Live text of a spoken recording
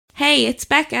Hey, it's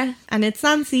Becca. And it's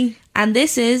Nancy. And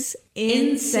this is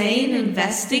Insane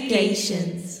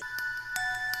Investigations.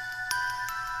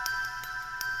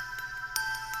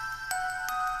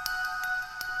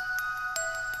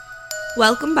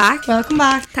 Welcome back. Welcome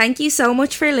back. Thank you so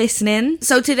much for listening.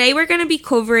 So today we're going to be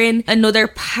covering another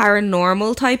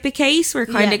paranormal type of case. We're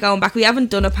kind of going back. We haven't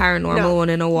done a paranormal one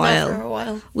in a while. Not for a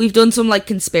while. We've done some like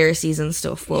conspiracies and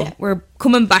stuff. Well, we're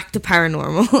coming back to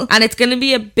paranormal. And it's going to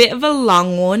be a bit of a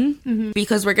long one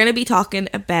because we're going to be talking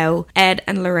about Ed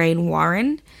and Lorraine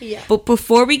Warren. Yeah. But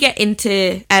before we get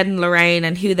into Ed and Lorraine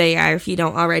and who they are, if you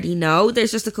don't already know,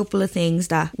 there's just a couple of things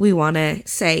that we want to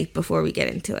say before we get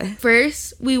into it.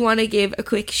 First, we want to give a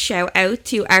quick shout out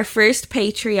to our first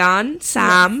Patreon,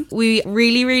 Sam. Yes. We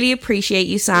really appreciate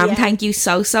you, Sam. Yeah. Thank you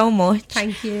so much.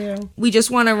 Thank you. We just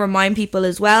want to remind people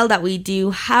as well that we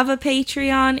do have a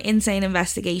Patreon, Insane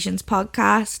Investigations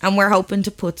Podcast, and we're hoping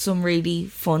to put some really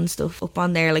fun stuff up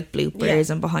on there, like bloopers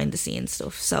and behind the scenes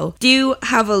stuff. So do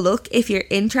have a look if you're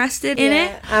interested in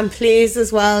it. And please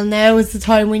as well, now is the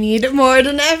time we need it more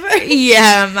than ever.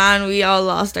 Yeah, man, we all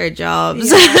lost our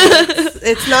jobs.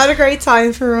 It's not a great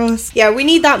time for us. Yeah, we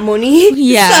need that money.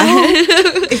 Yeah.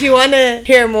 So, if you want to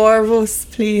hear more of us,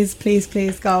 please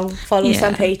go follow us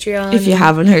on Patreon. If you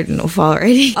haven't heard enough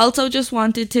already. Also, just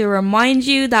wanted to remind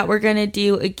you that we're going to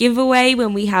do a giveaway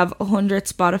when we have 100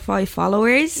 Spotify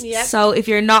followers. Yep. So if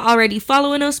you're not already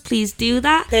following us, please do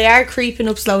that. They are creeping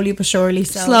up slowly but surely.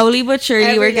 So slowly but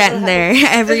surely, we're getting there.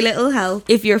 Every little help.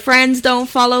 If your friends don't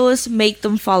follow us, make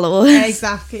them follow us.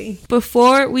 Exactly.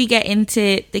 Before we get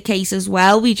into the case as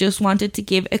well, we just wanted to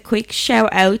give a quick shout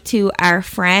out to our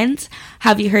friends.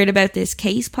 Have you heard about this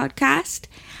case podcast?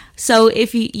 So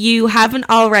if you haven't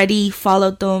already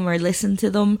followed them or listened to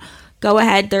them, go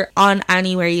ahead. They're on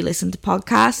anywhere you listen to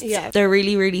podcasts. Yeah. They're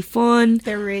really fun.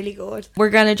 They're really good. We're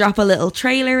going to drop a little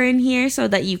trailer in here so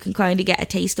that you can kind of get a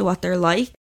taste of what they're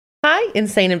like. Hi,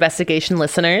 Insane Investigation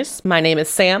listeners. My name is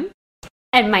Sam.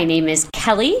 And my name is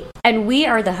Kelly. And we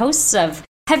are the hosts of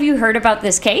Have You Heard About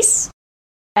This Case?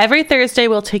 Every Thursday,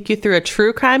 we'll take you through a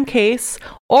true crime case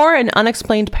or an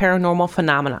unexplained paranormal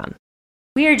phenomenon.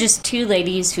 We are just two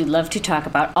ladies who love to talk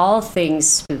about all things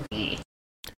spooky.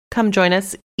 Come join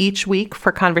us each week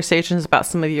for conversations about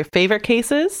some of your favorite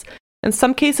cases and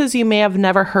some cases you may have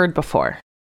never heard before.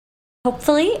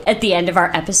 Hopefully, at the end of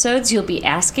our episodes, you'll be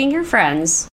asking your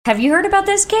friends, have you heard about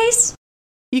this case?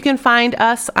 You can find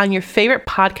us on your favorite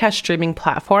podcast streaming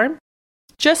platform.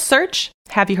 Just search,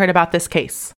 Have You Heard About This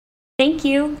Case? Thank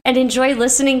you, and enjoy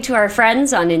listening to our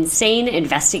friends on Insane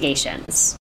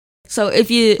Investigations. So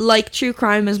if you like true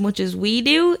crime as much as we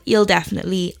do, you'll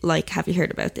definitely like Have You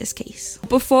Heard About This Case.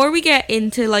 Before we get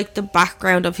into like the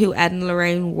background of who Ed and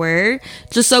Lorraine were,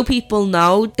 just so people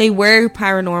know, they were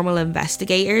paranormal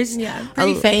investigators. Yeah,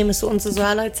 pretty famous ones as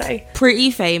well, I'd say. Pretty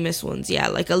famous ones, yeah.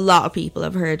 Like a lot of people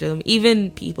have heard of them.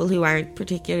 Even people who aren't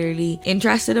particularly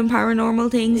interested in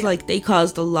paranormal things, like they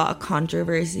caused a lot of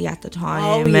controversy at the time.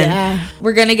 Oh, yeah. And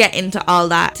we're going to get into all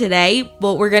that today,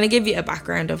 but we're going to give you a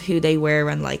background of who they were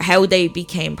and like how they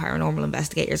became paranormal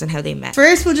investigators and how they met.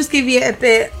 First, we'll just give you a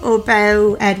bit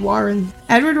about Ed Warren.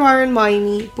 Edward Warren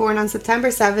Miney, born on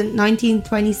September 7,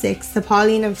 1926 to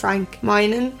Pauline and Frank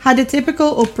Miney, had a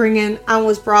typical upbringing and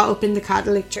was brought up in the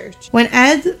Catholic Church. When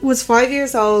Ed was 5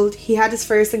 years old, he had his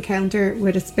first encounter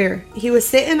with a spirit. He was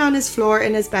sitting on his floor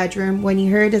in his bedroom when he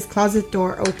heard his closet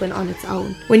door open on its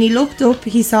own. When he looked up,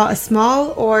 he saw a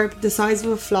small orb the size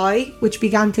of a fly, which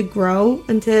began to grow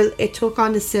until it took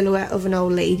on the silhouette of an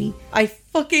old lady. I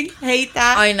fucking hate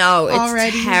that. I know, it's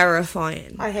already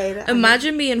terrifying. I hate it.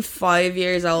 Imagine being 5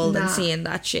 years old and seeing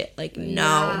that shit. Like,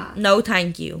 no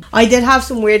thank you. I did have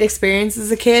some weird experiences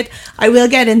as a kid. I will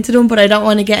get into them, but I don't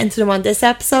want to get into them on this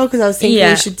episode because I was thinking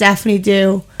we should definitely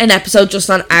do an episode just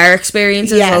on our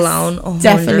experiences alone. 100%.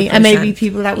 Definitely, and maybe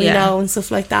people that we know and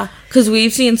stuff like that. Because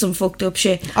we've seen some fucked up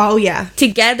shit. Oh yeah.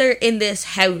 Together in this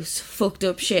house, fucked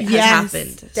up shit has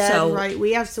happened. So right,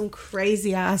 we have some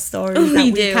crazy ass stories that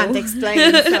we can't explain.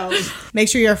 So make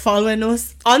sure you're following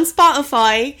us on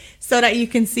Spotify so that you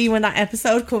can see when that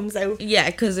episode comes out. Yeah,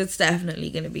 because it's definitely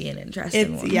going to be an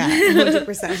interesting one. Yeah,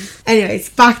 100%. Anyways,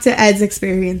 back to Ed's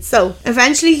experience. So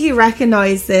eventually he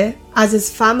recognised it as his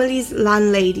family's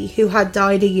landlady who had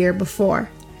died a year before.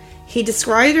 He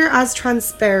described her as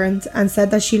transparent and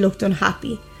said that she looked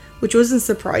unhappy, which wasn't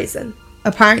surprising.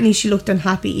 Apparently, she looked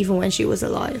unhappy even when she was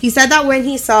alive. He said that when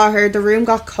he saw her, the room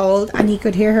got cold and he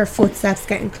could hear her footsteps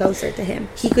getting closer to him.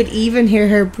 He could even hear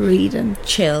her breathing.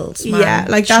 Chills, man. Yeah,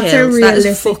 like that's Chills. how realistic That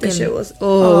is the fucking- shit was.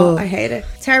 Oh. Oh, I hate it.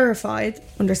 Terrified,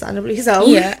 understandably so.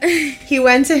 Yeah. He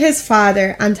went to his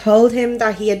father and told him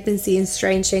that he had been seeing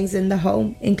strange things in the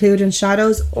home, including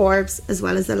shadows, orbs, as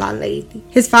well as the landlady.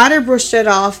 His father brushed it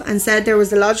off and said there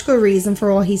was a logical reason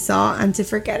for what he saw and to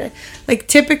forget it. Like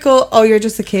typical, oh, you're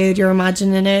just a kid, you're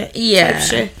imagining it. Yeah. Type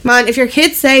shit. Man, if your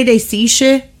kids say they see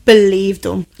shit, believe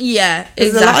them. Yeah,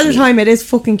 Because exactly. a lot of the time it is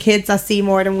fucking kids that see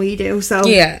more than we do. So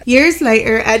Yeah. years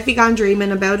later, Ed began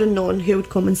dreaming about a nun who would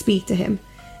come and speak to him.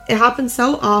 It happened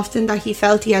so often that he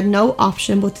felt he had no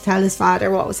option but to tell his father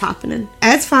what was happening.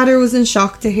 Ed's father was in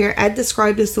shock to hear Ed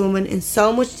describe this woman in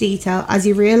so much detail, as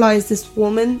he realised this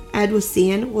woman Ed was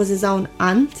seeing was his own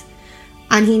aunt,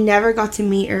 and he never got to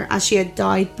meet her as she had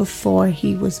died before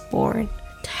he was born.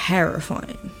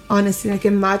 Terrifying. Honestly, like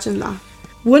imagine that.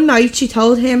 One night she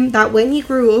told him that when he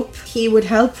grew up, he would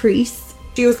help priests.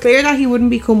 She was clear that he wouldn't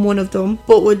become one of them,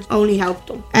 but would only help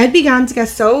them. Ed began to get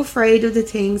so afraid of the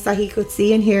things that he could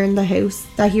see and hear in the house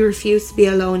that he refused to be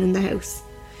alone in the house.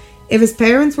 If his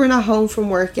parents were not home from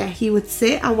work yet, he would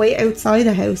sit and wait outside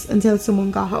the house until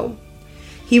someone got home.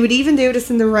 He would even do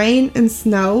this in the rain and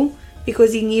snow,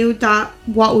 because he knew that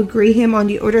what would greet him on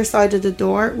the other side of the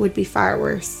door would be far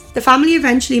worse. The family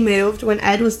eventually moved when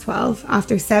Ed was 12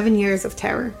 after 7 years of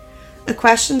terror. A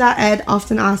question that Ed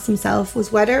often asked himself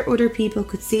was whether other people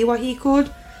could see what he could.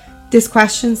 This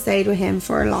question stayed with him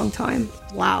for a long time.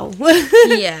 Wow.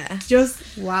 Yeah.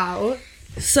 Just wow.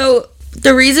 So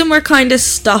the reason we're kind of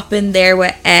stopping there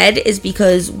with Ed is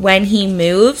because when he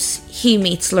moves, he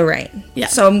meets Lorraine. Yeah.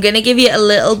 So I'm going to give you a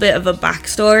little bit of a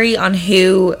backstory on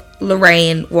who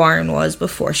Lorraine Warren was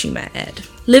before she met Ed.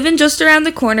 Living just around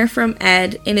the corner from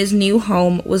Ed in his new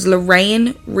home was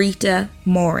Lorraine Rita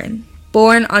Morin,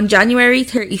 born on January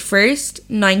 31st,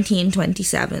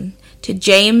 1927, to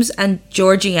James and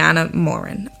Georgiana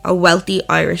Morin, a wealthy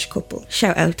Irish couple.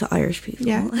 Shout out to Irish people.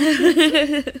 Yeah.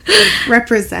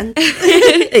 Represent.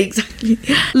 Exactly.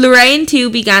 Lorraine too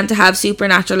began to have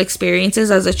supernatural experiences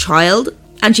as a child,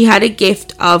 and she had a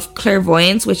gift of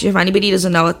clairvoyance, which if anybody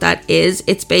doesn't know what that is,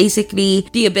 it's basically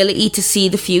the ability to see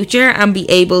the future and be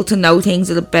able to know things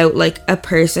about like a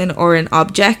person or an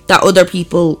object that other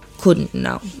people couldn't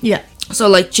know. Yeah. So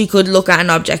like she could look at an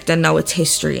object and know its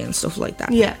history and stuff like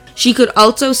that. Yeah. She could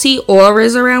also see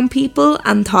auras around people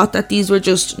and thought that these were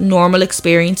just normal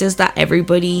experiences that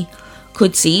everybody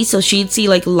could see. So she'd see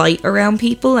like light around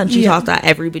people and she thought that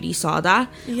everybody saw that.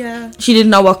 Yeah. She didn't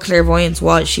know what clairvoyance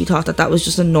was. She thought that that was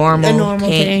just a normal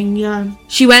thing. Yeah.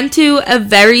 She went to a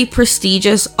very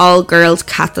prestigious all-girls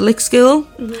Catholic school,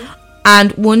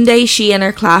 and one day she and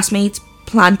her classmates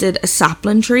planted a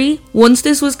sapling tree. Once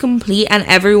this was complete and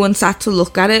everyone sat to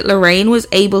look at it, Lorraine was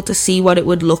able to see what it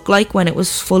would look like when it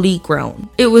was fully grown.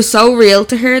 It was so real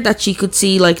to her that she could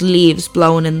see like leaves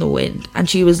blowing in the wind, and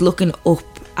she was looking up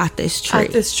at this tree.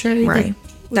 At this tree. Right.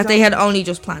 That they had only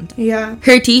just planted. Yeah.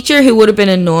 Her teacher, who would have been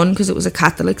a nun because it was a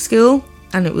Catholic school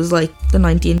and it was like the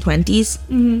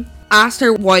 1920s, asked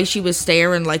her why she was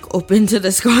staring like up into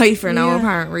the sky for no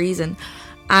apparent reason.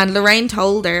 And Lorraine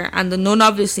told her, and the nun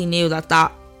obviously knew that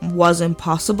that wasn't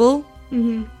possible.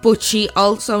 But she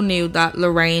also knew that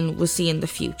Lorraine was seeing the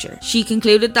future. She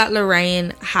concluded that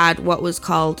Lorraine had what was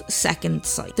called second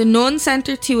sight. The nun sent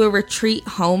her to a retreat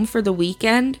home for the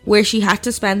weekend where she had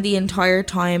to spend the entire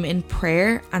time in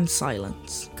prayer and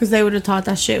silence. Because they would have thought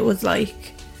that shit was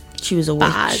like She was a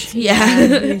bad. witch. Yeah.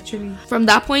 Literally. From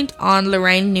that point on,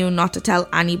 Lorraine knew not to tell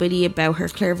anybody about her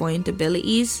clairvoyant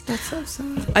abilities. That's so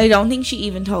sad. I don't think she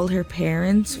even told her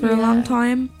parents for a long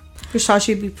time. Because thought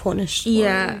she'd be punished.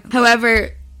 Yeah.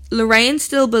 However, Lorraine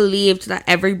still believed that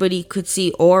everybody could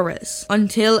see auras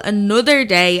until another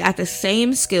day at the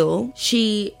same school.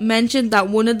 She mentioned that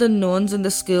one of the nuns in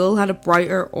the school had a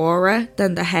brighter aura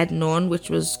than the head nun, which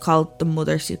was called the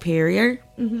Mother Superior.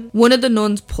 One of the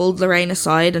nuns pulled Lorraine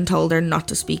aside and told her not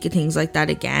to speak of things like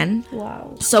that again.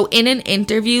 Wow. So in an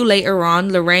interview later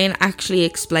on, Lorraine actually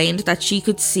explained that she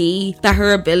could see that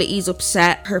her abilities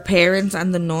upset her parents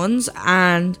and the nuns,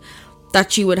 and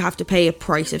that she would have to pay a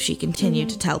price if she continued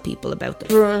to tell people about them.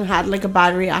 Everyone had like a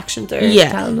bad reaction to her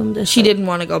telling them this. She didn't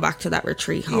want to go back to that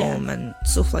retreat home and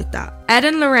stuff like that. Ed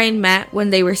and Lorraine met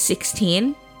when they were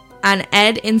 16, and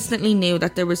Ed instantly knew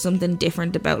that there was something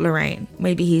different about Lorraine.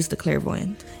 Maybe he's the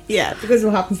clairvoyant. Yeah, because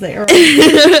what happens later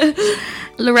on.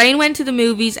 Lorraine went to the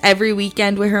movies every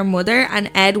weekend with her mother, and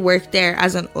Ed worked there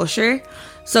as an usher.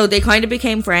 So they kind of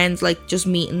became friends, like just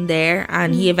meeting there,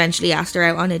 and he eventually asked her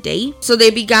out on a date. So they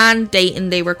began dating.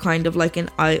 They were kind of like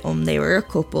they were a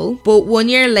couple. But 1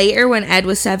 year later, when Ed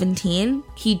was 17,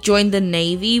 he joined the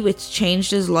Navy, which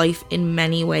changed his life in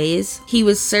many ways. He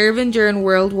was serving during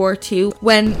World War II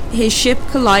when his ship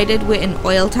collided with an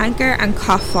oil tanker and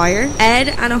caught fire. Ed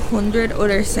and 100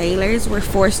 other sailors were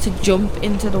forced to jump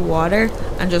into the water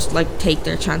and just like take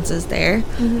their chances there.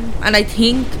 And I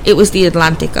think it was the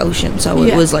Atlantic Ocean, so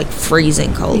it was like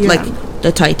freezing cold, like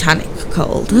the Titanic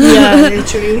cold. Yeah,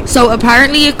 literally. So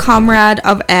apparently a comrade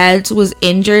of Ed's was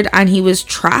injured and he was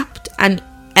trapped, and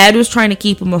Ed was trying to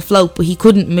keep him afloat, but he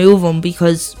couldn't move him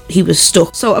because he was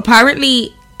stuck. So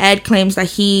apparently Ed claims that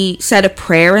he said a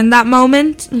prayer in that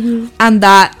moment, and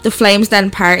that the flames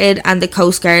then parted and the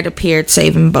Coast Guard appeared,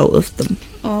 saving both of them.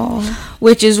 Oh,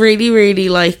 which is really, really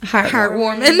like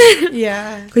heartwarming.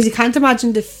 Yeah, because you can't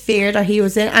imagine the fear that he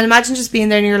was in, and imagine just being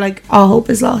there and you're like, all hope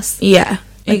is lost. Yeah,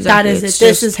 like, exactly. that is it.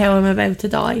 This is how I'm about to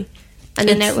die, and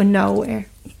then out of nowhere,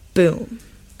 boom,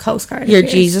 Coast Guard. You're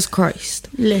Jesus Christ,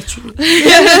 literally.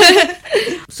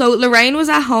 So Lorraine was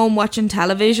at home watching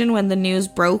television when the news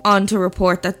broke on to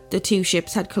report that the two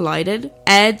ships had collided.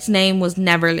 Ed's name was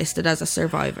never listed as a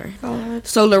survivor. God.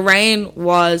 So Lorraine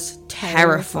was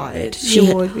terrified. She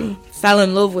would be. Fell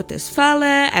in love with this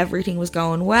fella. Everything was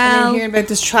going well. And then hearing about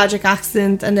this tragic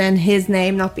accident and then his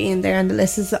name not being there on the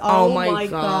list is oh my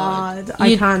god.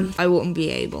 I can't. I wouldn't be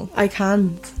able. I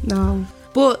can't. No.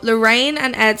 But Lorraine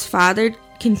and Ed's father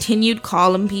continued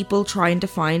calling people trying to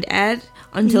find Ed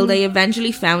until they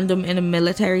eventually found him in a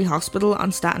military hospital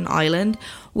on Staten Island,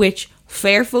 which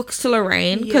fair fucks to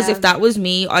Lorraine, because if that was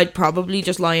me, I'd probably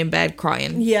just lie in bed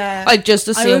crying. Yeah. I'd just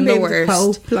assume the worst.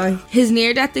 Cope, like. His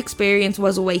near-death experience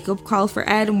was a wake-up call for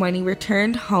Ed, and when he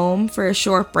returned home for a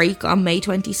short break on May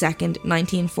 22nd,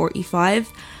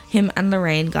 1945, him and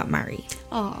Lorraine got married.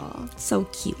 Aww. So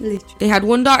cute. Literally. They had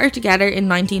one daughter together in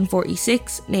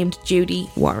 1946 named Judy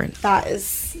Warren. That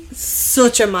is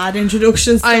such a mad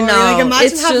introduction story. I know. Like, imagine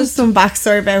it's having just some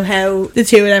backstory about how the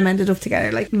two of them ended up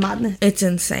together. Like, madness. It's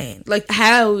insane. Like,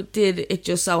 how did it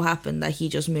just so happen that he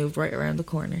just moved right around the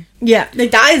corner? Yeah.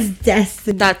 Like, that is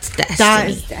destiny. That's destiny. That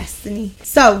is destiny.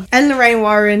 So, Ed and Lorraine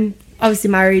Warren,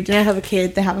 obviously married, they have a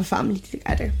kid, they have a family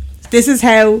together. This is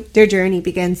how their journey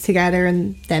begins together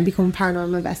and then become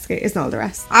paranormal investigators and all the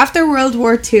rest. After World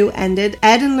War II ended,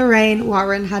 Ed and Lorraine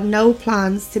Warren had no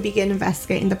plans to begin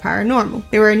investigating the paranormal.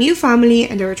 They were a new family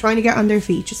and they were trying to get on their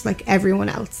feet just like everyone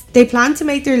else. They planned to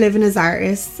make their living as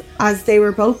artists, as they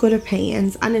were both good at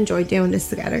paintings and enjoyed doing this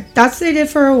together. That's what they did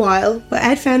for a while, but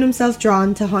Ed found himself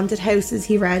drawn to haunted houses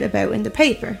he read about in the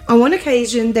paper. On one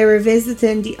occasion, they were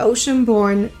visiting the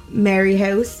ocean-born Mary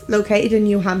House, located in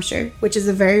New Hampshire, which is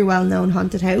a very well-known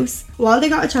haunted house. While they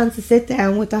got a chance to sit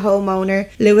down with the homeowner,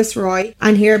 Lewis Roy,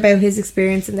 and hear about his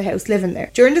experience in the house living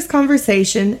there. During this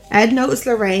conversation, Ed noticed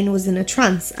Lorraine was in a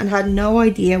trance and had no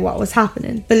idea what was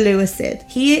happening, but Lewis did.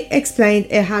 He explained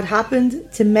it had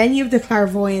happened to many of the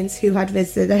clairvoyants who had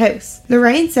visited the house.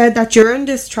 Lorraine said that during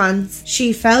this trance,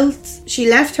 she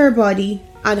left her body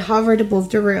and hovered above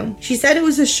the room. She said it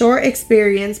was a short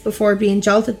experience before being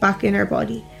jolted back in her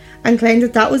body, and claimed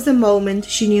that that was the moment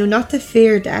she knew not to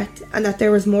fear death and that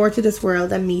there was more to this world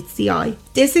than meets the eye.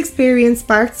 This experience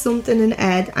sparked something in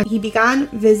Ed and he began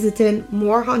visiting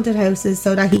more haunted houses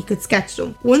so that he could sketch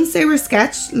them. Once they were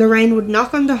sketched, Lorraine would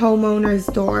knock on the homeowner's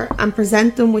door and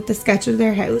present them with the sketch of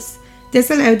their house.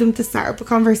 This allowed them to start up a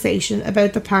conversation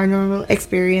about the paranormal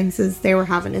experiences they were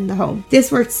having in the home.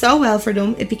 This worked so well for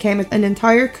them, it became an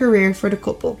entire career for the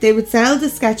couple. They would sell the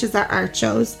sketches at art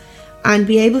shows and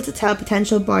be able to tell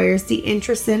potential buyers the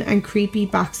interesting and creepy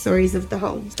backstories of the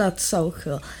homes. That's so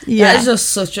cool. Yeah. That is just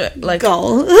such a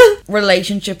goal.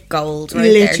 Relationship gold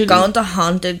right Literally. there. Going to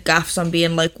haunted gaffs and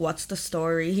being like, what's the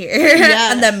story here?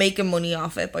 Yeah. And then making money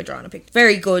off it by drawing a picture.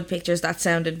 Very good pictures. That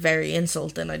sounded very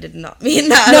insulting. I did not mean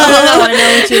that. No, I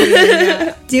know what you mean.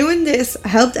 Yeah. Doing this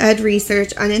helped Ed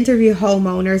research and interview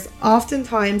homeowners.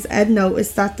 Oftentimes, Ed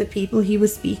noticed that the people he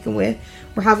was speaking with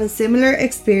were having similar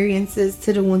experiences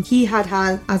to the one he had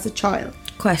as a child.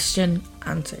 Question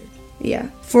answered. Yeah.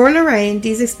 For Lorraine,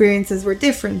 these experiences were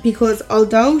different because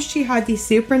although she had these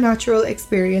supernatural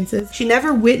experiences, she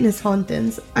never witnessed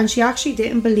hauntings and she actually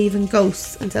didn't believe in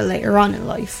ghosts until later on in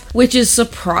life. Which is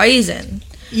surprising.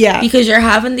 Yeah. Because you're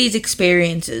having these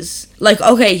experiences, Like,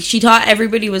 okay, she thought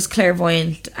everybody was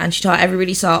clairvoyant and she thought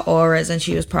everybody saw auras, and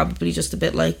she was probably just a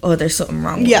bit like, oh, there's something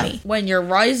wrong with me. When you're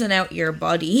rising out your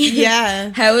body,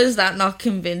 how is that not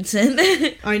convincing?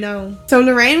 I know. So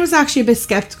Lorraine was actually a bit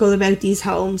skeptical about these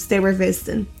homes they were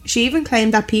visiting. She even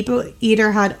claimed that people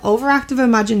either had overactive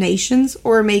imaginations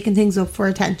or were making things up for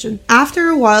attention. After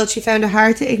a while, she found it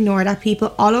hard to ignore that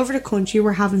people all over the country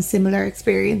were having similar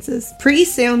experiences. Pretty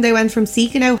soon, they went from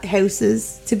seeking out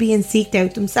houses to being seeked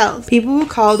out themselves. People would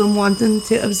call them wanting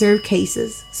to observe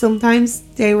cases. Sometimes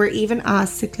they were even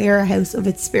asked to clear a house of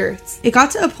its spirits. It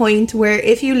got to a point where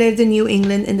if you lived in New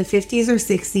England in the 50s or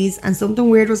 60s and something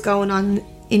weird was going on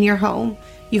in your home,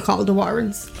 you called the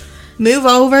Warrens. Move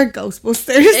over,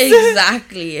 Ghostbusters.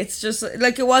 Exactly. It's just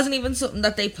like, it wasn't even something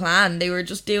that they planned. They were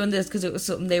just doing this because it was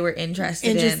something they were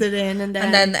interested in. And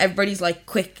then everybody's like,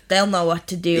 quick, they'll know what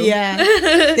to do. Yeah.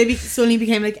 They suddenly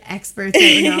became like experts out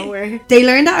of nowhere. They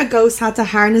learned that a ghost had to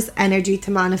harness energy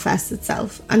to manifest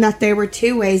itself, and that there were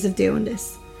two ways of doing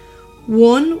this.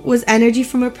 One was energy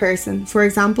from a person. For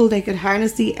example, they could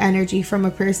harness the energy from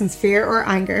a person's fear or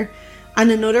anger. And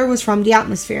another was from the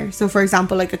atmosphere. So, for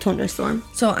example, like a thunderstorm.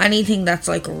 So anything that's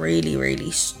like really,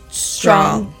 really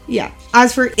strong. Yeah.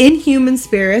 As for inhuman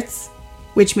spirits,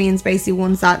 which means basically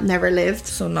ones that never lived.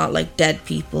 So not like dead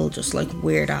people, just like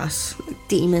weird ass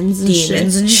demons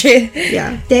and shit.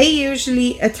 Yeah. They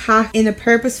usually attack in a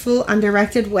purposeful and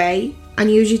directed way, and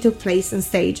usually took place in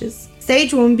stages.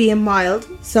 Stage 1 being mild,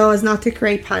 so as not to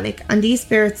create panic. And these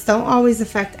spirits don't always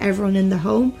affect everyone in the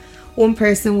home. One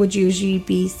person would usually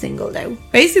be singled out.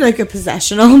 Basically like a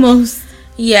possession almost.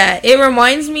 Yeah, it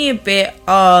reminds me a bit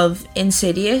of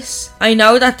Insidious. I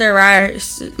know that there are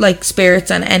like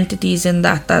spirits and entities in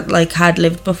that like had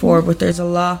lived before, but there's a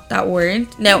lot that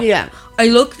weren't. Now, I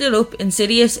looked it up.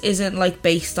 Insidious isn't like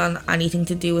based on anything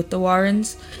to do with the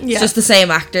Warrens. It's just the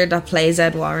same actor that plays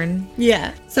Ed Warren.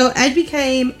 Yeah. So Ed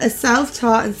became a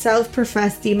self-taught and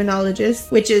self-professed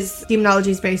demonologist, which is,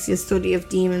 demonology is basically a study of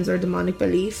demons or demonic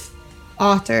belief,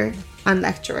 author and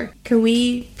lecturer. Can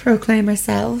we proclaim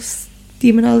ourselves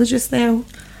demonologists now?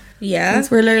 Yeah. Since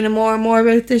we're learning more and more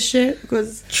about this shit.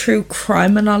 Because true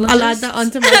criminologist. I'll add that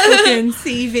onto my fucking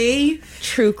CV.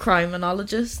 True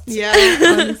criminologist. Yeah,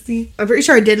 honestly. I'm pretty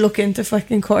sure I did look into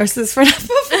fucking courses for that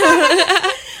before.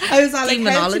 I was all like,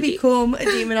 how to become a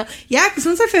demonologist. Yeah, because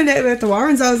once I found out about the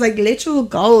Warrens, I was like, literal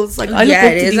goals. Like, I look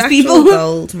up to these people.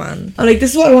 Gold, man. I'm like,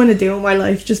 this is what I want to do in my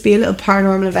life. Just be a little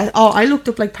paranormal investigator. Oh, I looked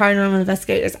up like Paranormal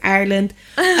Investigators Ireland.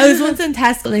 I was once in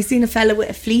Tesco and I seen a fella with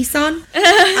a fleece on.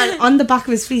 And on the back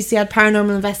of his fleece, he had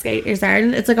Paranormal Investigators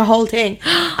Ireland. It's like a whole thing.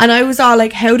 And I was all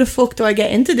like, how the fuck do I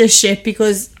get into this shit?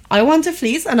 Because I want a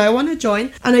fleece and I want to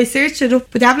join. And I searched it up.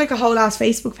 But they have like a whole ass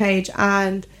Facebook page,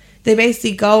 and they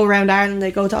basically go around Ireland.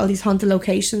 They go to all these haunted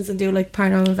locations and do like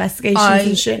paranormal investigations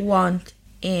and shit. I want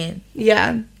in.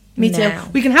 Yeah, me too.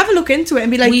 We can have a look into it and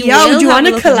be like, yo, do you want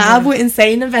to collab with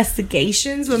Insane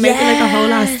Investigations? We'll make it like a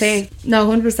whole ass thing. No,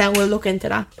 100% we'll look into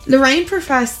that. Lorraine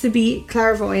professed to be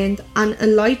clairvoyant and a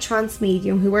light trance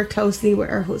medium who worked closely with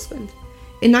her husband.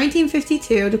 In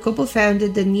 1952, the couple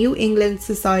founded the New England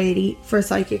Society for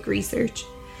Psychic Research.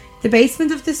 The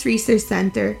basement of this research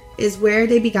centre is where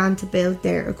they began to build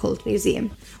their occult museum,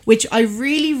 which I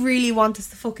really, really want us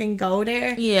to fucking go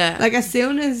there. Yeah. Like, as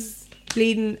soon as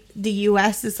bleeding the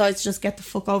US decides to just get the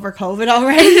fuck over COVID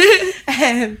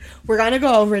already, we're going to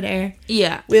go over there.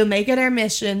 Yeah. We'll make it our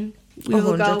mission. We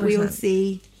will 100%. Go, we will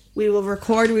see. We will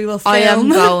record, we will film. I am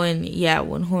going,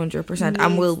 100%.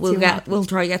 And we'll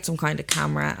try to get some kind of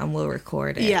camera and we'll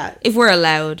record it. Yeah. If we're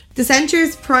allowed. The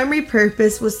centre's primary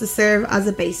purpose was to serve as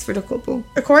a base for the couple.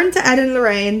 According to Ed and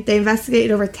Lorraine, they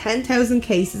investigated over 10,000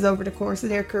 cases over the course of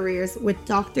their careers with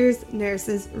doctors,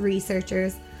 nurses,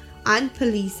 researchers, and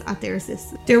police at their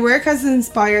assistance. Their work has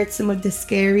inspired some of the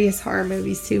scariest horror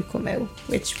movies to come out,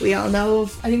 which we all know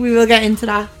of. I think we will get into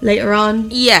that later on.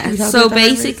 Yeah, so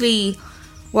basically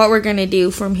what we're going to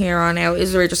do from here on out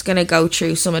is we're just going to go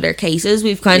through some of their cases.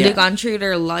 We've kind of gone through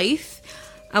their life,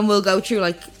 and we'll go through,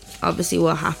 like, obviously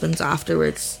what happens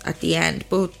afterwards at the end.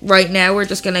 But right now, we're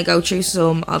just going to go through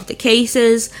some of the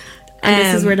cases. And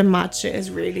this is where the mad shit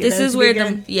is really. This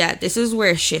is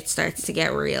where shit starts to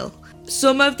get real.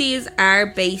 Some of these are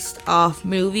based off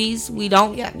movies. We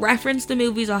don't reference the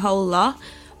movies a whole lot,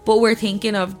 But we're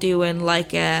thinking of doing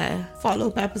like a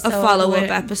follow-up episode.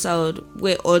 Episode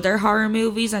with other horror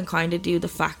movies and kind of do the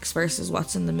facts versus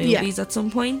what's in the movies at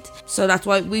some point. So that's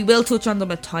why we will touch on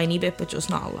them a tiny bit, but just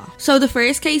not a lot. So the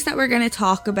first case that we're going to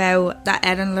talk about that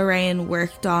Ed and Lorraine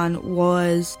worked on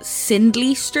was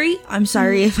Sindley Street. I'm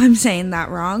sorry if I'm saying that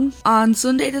wrong. On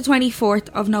Sunday the 24th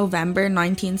of November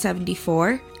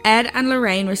 1974, Ed and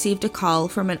Lorraine received a call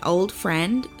from an old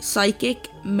friend, psychic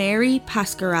Mary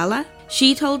Pascarella.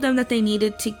 She told them that they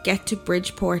needed to get to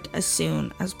Bridgeport as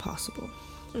soon as possible.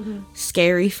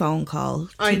 Scary phone call.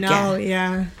 I know,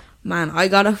 yeah. Man, I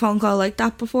got a phone call like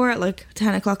that before at like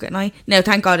 10 o'clock at night. Now,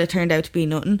 thank God it turned out to be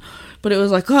nothing. But it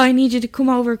was like, oh, I need you to come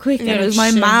over quick. And it was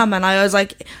my mum. And I was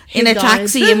like in a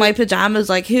taxi in my pajamas,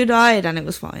 like, who died? And it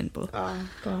was fine. But oh,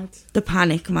 God. The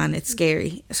panic, man, it's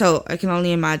scary. So I can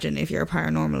only imagine if you're a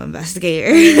paranormal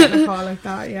investigator. Getting a call like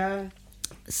that, yeah.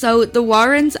 So the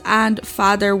Warrens and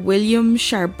Father William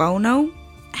Charbonneau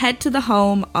head to the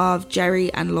home of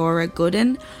Jerry and Laura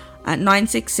Gooden at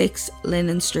 966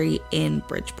 Linen Street in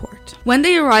Bridgeport. When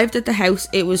they arrived at the house,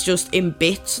 it was just in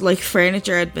bits, like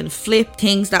furniture had been flipped,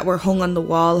 things that were hung on the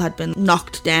wall had been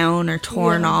knocked down or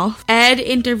torn off. Ed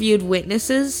interviewed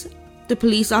witnesses. The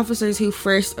police officers who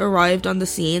first arrived on the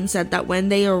scene said that when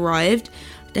they arrived,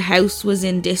 the house was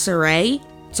in disarray,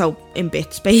 so in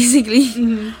bits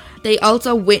basically. They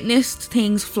also witnessed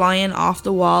things flying off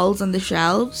the walls and the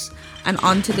shelves and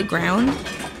onto the ground.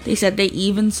 They said they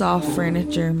even saw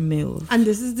furniture move. And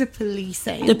this is the police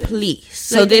saying The police.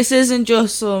 So this isn't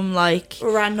just some like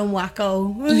random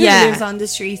wacko who lives on the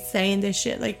street saying this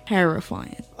shit, like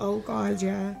terrifying. Oh God,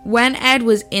 yeah. When Ed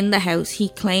was in the house, he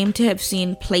claimed to have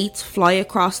seen plates fly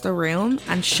across the room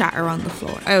and shatter on the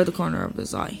floor out of the corner of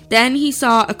his eye. Then he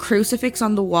saw a crucifix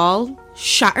on the wall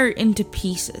shatter into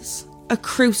pieces. A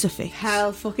crucifix.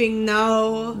 Hell fucking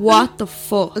no. What the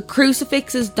fuck? The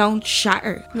crucifixes don't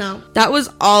shatter. No. That was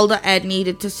all that Ed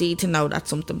needed to see to know that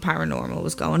something paranormal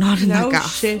was going on in that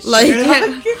gaff. Shit.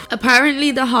 Like,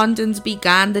 apparently the hauntings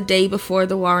began the day before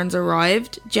the Warrens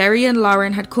arrived. Jerry and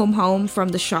Lauren had come home from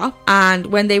the shop, and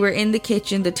when they were in the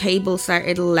kitchen, the table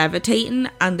started levitating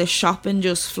and the shopping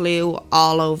just flew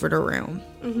all over the room.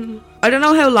 I don't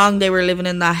know how long they were living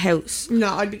in that house. No,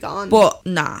 I'd be gone. But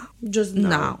nah. Just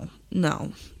no.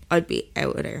 No, I'd be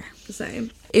out of there. The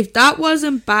same. If that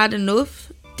wasn't bad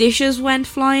enough, dishes went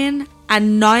flying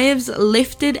and knives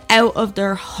lifted out of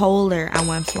their holder and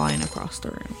went flying across the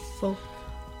room. Fuck.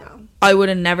 No. I would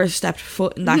have never stepped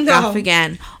foot in that gaff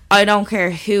again. I don't care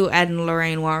who Ed and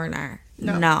Lorraine Warren are.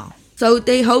 No. So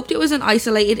they hoped it was an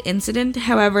isolated incident.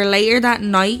 However, later that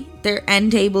night, their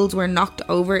end tables were knocked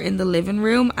over in the living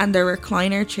room and their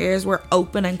recliner chairs were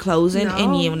open and closing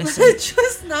in unison.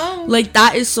 Just no. Like,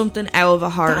 that is something out of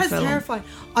a horror film. That's terrifying.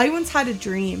 I once had a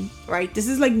dream, right? This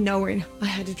is like nowhere. I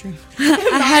had a dream.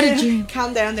 I had a dream.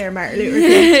 Calm down there,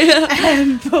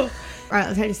 Martin. But, right,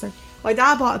 I'll tell you a story. My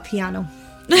dad bought a piano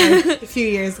a few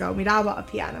years ago. My dad bought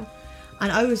a piano.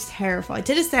 And I was terrified.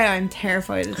 To this day, I'm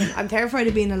terrified of it. I'm terrified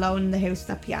of being alone in the house with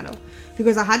that piano.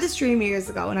 Because I had this dream years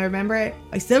ago and I remember it.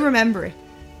 I still remember it,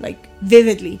 like,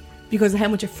 vividly. Because of how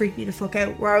much it freaked me the fuck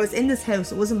out. Where I was in this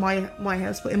house. It wasn't my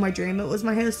house, but in my dream it was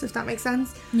my house, if that makes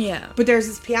sense. Yeah. But there's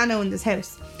this piano in this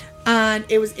house. And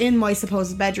it was in my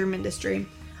supposed bedroom in this dream.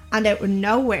 And out of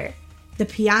nowhere, the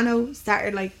piano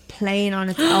started, like, playing on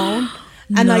its own.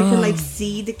 And I could, like,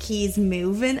 see the keys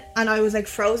moving. And I was, like,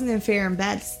 frozen in fear in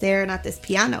bed, staring at this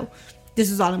piano. This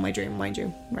was all in my dream, mind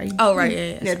you, right? Oh, right,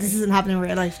 yeah, this isn't happening in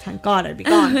real life. Thank God I'd be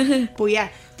gone. But, yeah,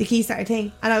 the keys started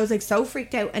thing. And I was, like, so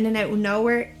freaked out. And then out of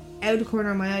nowhere, out of the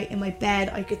corner of my eye, in my bed,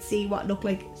 I could see what looked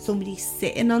like somebody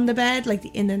sitting on the bed. Like,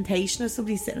 the indentation of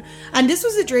somebody sitting. And this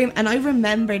was a dream. And I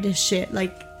remember this shit,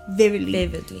 like,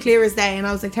 vividly. Clear as day. And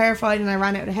I was, like, terrified. And I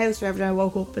ran out of the house forever. And I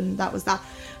woke up and that was that.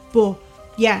 But...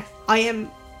 yeah, I am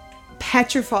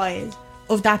petrified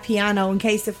of that piano in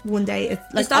case if one day it's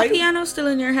like... Is that piano still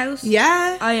in your house?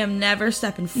 Yeah. I am never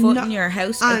stepping foot in your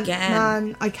house again.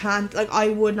 Man, I can't. Like, I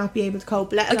would not be able to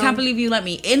cope. I can't believe you let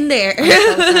me in there.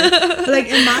 But, like,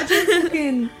 imagine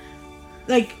fucking...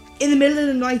 like, in the middle of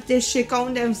the night, this shit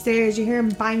going downstairs, you hear him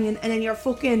banging, and then your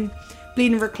fucking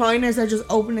bleeding recliners are just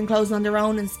opening and closing on their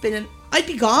own and spinning. I'd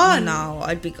be gone. No,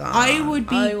 I'd be gone. I would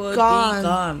be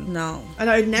gone. No. And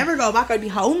I'd never go back. I'd be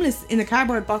homeless in a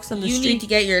cardboard box on the street. You need to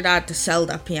get your dad to sell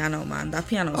that piano, man. That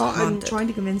piano's haunted. I'm trying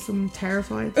to convince him. I'm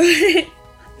terrified. It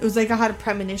was like I had a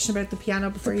premonition about the piano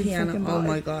before you fucking bought it. Oh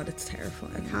my God, it's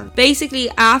terrifying. I can't. Basically,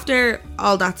 after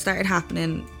all that started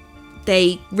happening,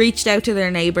 they reached out to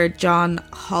their neighbour John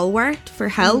Hallwart for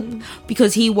help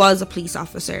because he was a police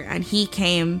officer and he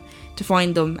came to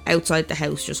find them outside the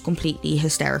house just completely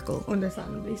hysterical.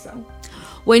 Understandably so.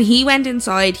 When he went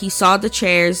inside, he saw the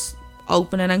chairs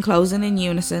opening and closing in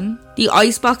unison. The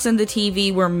icebox and the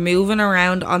TV were moving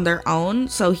around on their own,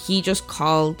 so he just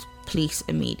called police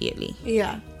immediately.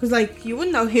 Yeah, because like you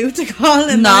wouldn't know who to call.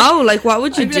 No, like what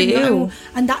would you do? Like, no.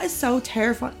 And that is so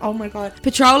terrifying. Oh my god.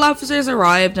 Patrol officers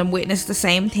arrived and witnessed the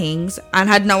same things and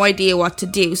had no idea what to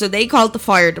do, so they called the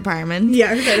fire department.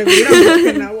 Yeah, we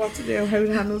don't know what to do, how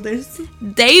to handle this.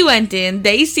 They went in,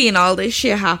 they seen all this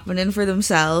shit happening for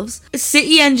themselves.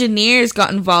 City engineers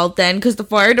got involved then because the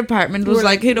fire department was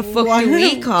like, who the fuck do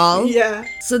we call? Yeah.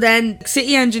 So then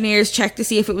city engineers checked to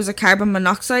see if it was a carbon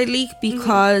monoxide leak,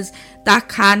 because that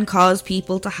can cause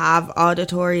people to have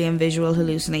auditory and visual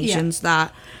hallucinations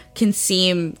that can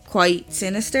seem quite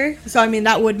sinister. So I mean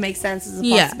that would make sense as a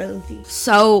possibility.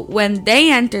 So when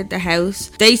they entered the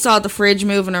house, they saw the fridge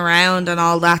moving around and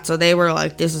all that, so they were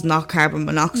like, this is not carbon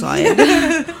monoxide.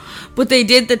 But they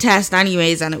did the test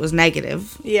anyways and it was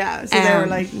negative. Yeah, so they were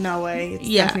like, no way, it's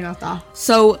definitely not that.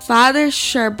 So Father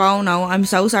Charbono, I'm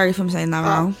so sorry if I'm saying that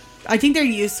wrong. I think they're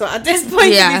used to it at this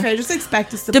point, to be fair. Just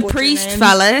expect us to the butcher priest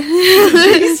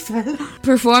names. fella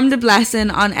performed the blessing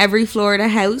on every floor of the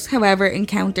house, however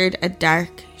encountered a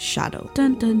dark shadow.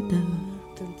 Dun, dun, dun.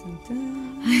 Dun, dun,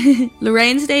 dun.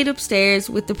 Lorraine stayed upstairs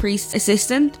with the priest's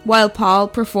assistant while Paul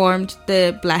performed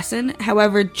the blessing.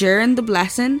 However, during the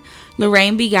blessing,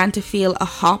 Lorraine began to feel a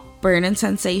hot burning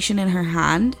sensation in her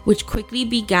hand, which quickly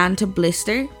began to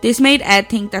blister. This made Ed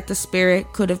think that the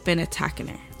spirit could have been attacking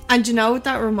her. And do you know what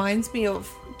that reminds me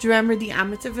of? Do you remember the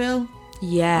Amityville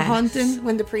haunting,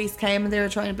 when the priest came and they were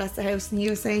trying to bless the house and he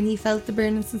was saying he felt the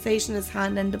burning sensation, his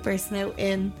hand ended up bursting out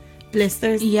in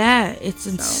blisters? Yeah, it's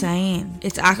insane.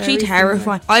 It's actually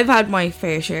terrifying. I've had my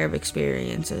fair share of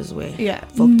experiences with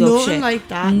fucked up shit. Like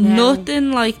that.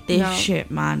 Nothing like this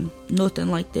shit, man.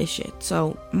 Nothing like this shit.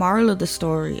 So, moral of the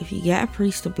story, if you get a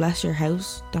priest to bless your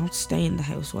house, don't stay in the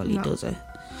house while he does it.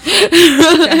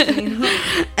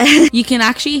 You can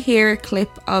actually hear a clip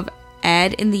of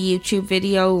Ed in the YouTube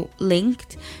video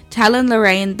linked telling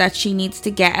Lorraine that she needs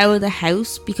to get out of the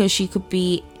house because she could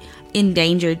be in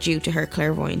danger due to her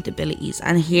clairvoyant abilities.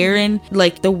 And hearing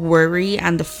like the worry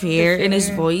and the fear in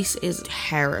his voice is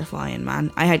terrifying,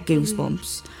 man. I had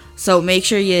goosebumps. So make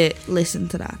sure you listen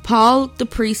to that. Paul, the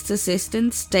priest's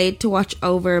assistant, stayed to watch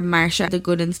over Marcia, the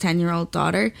Gooden's 10-year-old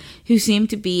daughter, who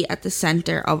seemed to be at the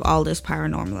center of all this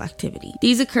paranormal activity.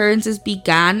 These occurrences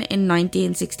began in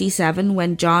 1967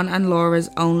 when John and Laura's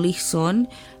only son,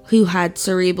 who had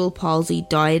cerebral palsy,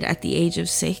 died at the age of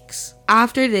 6.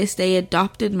 After this, they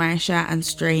adopted Marcia and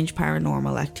strange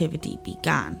paranormal activity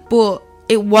began. But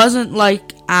it wasn't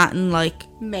like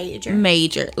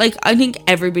major. Like, I think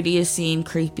everybody is seeing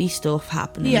creepy stuff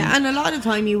happening. Yeah, and a lot of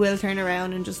time you will turn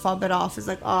around and just fob it off as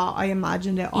like, oh, I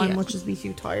imagined it, I must just be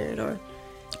too tired or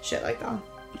shit like that.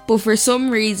 But for some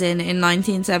reason in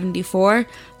 1974,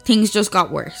 things just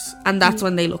got worse, and that's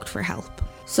when they looked for help.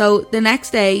 So the next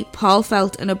day, Paul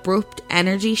felt an abrupt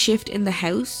energy shift in the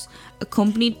house,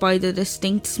 accompanied by the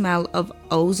distinct smell of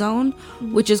ozone,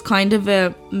 which is kind of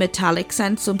a metallic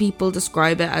scent. Some people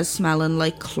describe it as smelling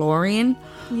like chlorine,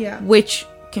 which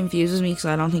confuses me because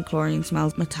I don't think chlorine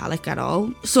smells metallic at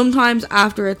all. Sometimes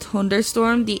after a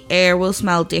thunderstorm, the air will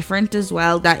smell different as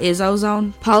well. That is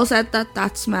ozone. Paul said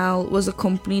that smell was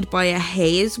accompanied by a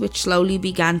haze which slowly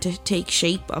began to take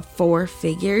shape of 4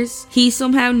 figures. He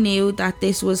somehow knew that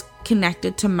this was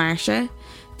connected to Marcia.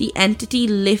 The entity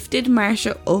lifted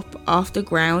Marcia up off the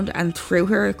ground and threw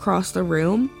her across the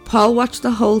room. Paul watched the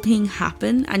whole thing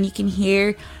happen, and you can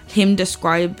hear him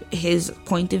describe his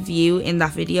point of view in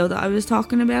that video that I was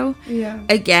talking about. Yeah.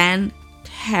 Again,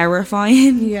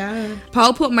 terrifying. Yeah.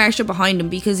 Paul put Marcia behind him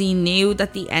because he knew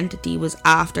that the entity was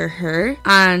after her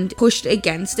and pushed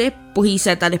against it, but he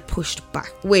said that it pushed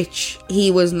back, which he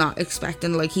was not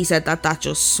expecting. Like, he said that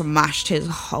just smashed his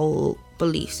whole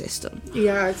belief system.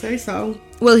 Yeah, I'd say so.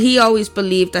 Well, he always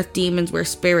believed that demons were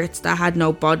spirits that had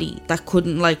no body, that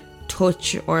couldn't like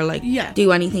touch or like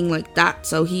do anything like that.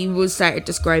 So he was started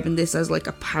describing this as like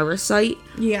a parasite.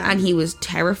 Yeah. And he was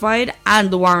terrified, and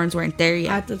the Warrens weren't there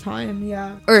yet. At the time,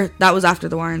 yeah. Or that was after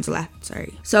the Warrens left,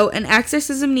 sorry. So an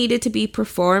exorcism needed to be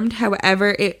performed,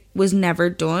 however, it was never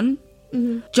done.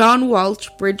 John Walsh,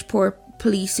 Bridgeport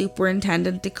police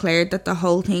superintendent, declared that the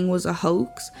whole thing was a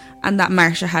hoax and that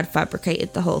Marcia had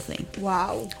fabricated the whole thing.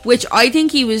 Wow. Which I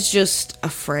think he was just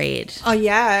afraid. Oh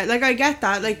yeah, like I get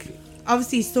that. Like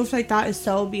obviously stuff like that is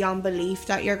so beyond belief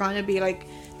that you're gonna be like,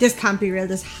 this can't be real,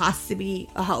 this has to be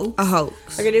a hoax. A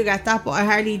hoax. Like I do get that, but I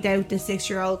hardly doubt the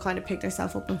 6-year-old kind of picked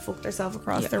herself up and fucked herself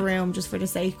across the room just for the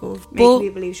sake of making me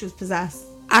believe she was possessed.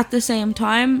 at the same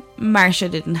time, Marsha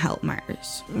didn't help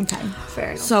matters. Okay,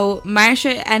 fair enough. So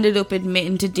Marsha ended up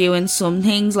admitting to doing some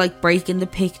things like breaking the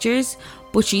pictures,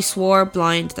 but she swore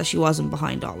blind that she wasn't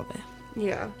behind all of it.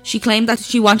 Yeah. She claimed that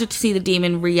she wanted to see the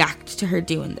demon react to her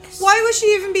doing this. Why would she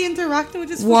even be interacting with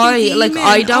this Why? fucking Like, demon?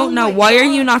 I don't know. my Why are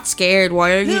God. you not scared?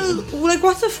 Why are you Like,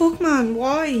 what the fuck, man?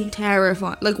 Why?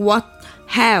 terrified? Like, what?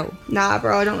 How? Nah,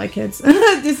 bro, I don't like kids.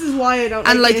 This is why I don't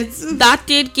And like kids. that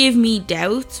did give me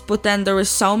doubts, but then there was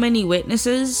so many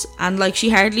witnesses, and like she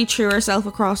hardly threw herself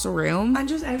across the room. And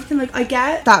just everything, like, I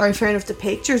get that, right, fair enough, the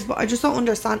pictures, but I just don't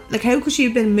understand, like, how could she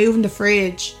have been moving the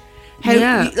fridge? How,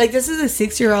 Yeah. like, this is a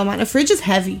 6-year-old man. A fridge is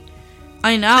heavy.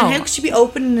 I And how know. could she be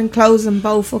opening and closing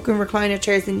both fucking recliner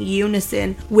chairs in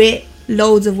unison with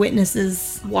loads of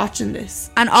witnesses watching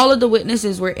this? And all of the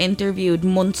witnesses were interviewed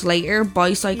months later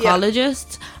by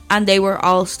psychologists, and they were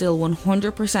all still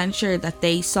 100% sure that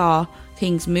they saw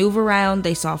things move around,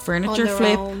 they saw furniture their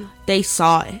flip, own. they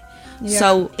saw it. Yeah.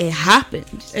 So it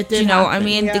happened. It Do did you know what I happen,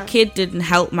 mean? yeah. The kid didn't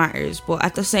help matters, but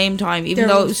at the same time, even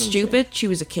There though it was was some stupid, she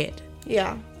was a kid.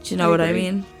 Yeah. Do you know what I agree.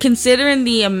 mean? Considering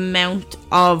the amount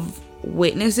of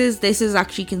witnesses, this is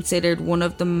actually considered one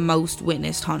of the most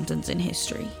witnessed hauntings in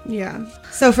history. Yeah.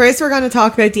 So first we're going to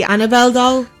talk about the Annabelle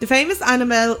doll. The famous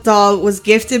Annabelle doll was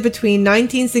gifted between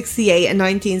 1968 and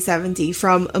 1970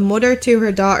 from a mother to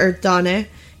her daughter Donna,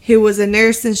 who was a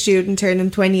nursing student turning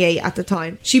 28 at the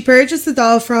time. She purchased the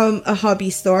doll from a hobby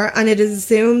store, and it is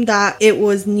assumed that it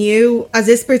was new, as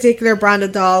this particular brand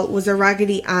of doll was a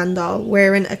Raggedy Ann doll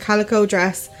wearing a calico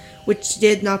dress which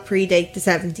did not predate the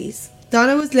 70s.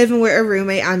 Donna was living with her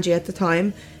roommate Angie at the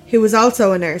time, who was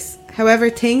also a nurse. However,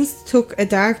 things took a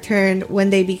dark turn when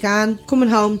they began coming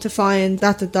home to find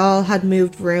that the doll had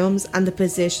moved rooms and the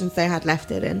positions they had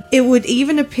left it in. It would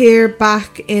even appear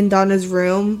back in Donna's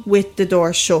room with the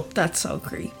door shut. That's so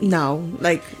creepy. No,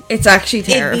 like, It's actually it'd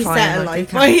be terrifying. set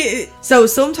like, alight. you can't- So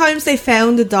sometimes they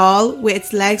found the doll with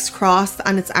its legs crossed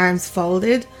and its arms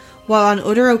folded, while on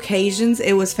other occasions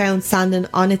it was found standing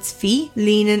on its feet,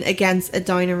 leaning against a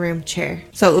dining room chair.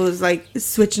 So it was like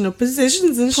switching up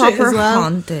positions and shit Proper as well.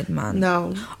 haunted, man.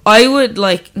 No, I would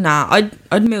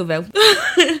I'd move out.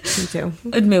 me too.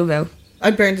 I'd move out.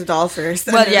 I'd burn the doll first.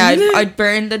 Well, yeah, I'd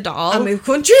burn the doll I'd move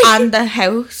country. and the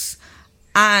house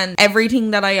and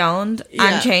everything that I owned Yeah.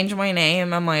 and change my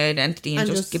name and my identity and,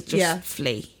 And just yeah.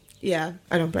 flee. Yeah,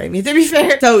 I don't blame you, to be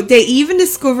fair. So they even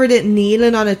discovered it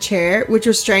kneeling on a chair, which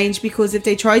was strange because if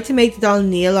they tried to make the doll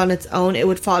kneel on its own, it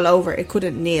would fall over. It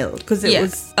couldn't kneel because it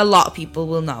was... a lot of people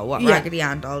will know what Yeah. Raggedy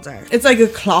Ann dolls are. It's like a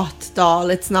cloth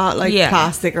doll. It's not like Yeah.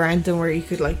 plastic or anything where you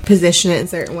could like position it in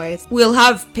certain ways. We'll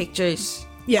have pictures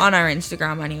Yeah. on our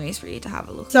Instagram anyways for you to have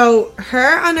a look. So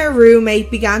her and her roommate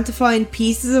began to find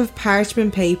pieces of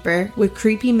parchment paper with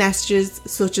creepy messages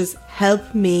such as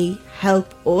 "Help me,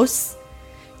 help us."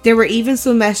 There were even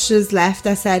some messages left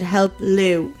that said "Help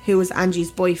Lou," who was Angie's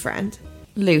boyfriend.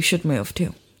 Lou should move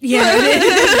too. Yeah,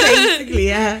 basically,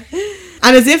 yeah.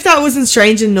 And as if that wasn't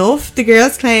strange enough, the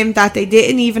girls claimed that they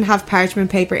didn't even have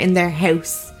parchment paper in their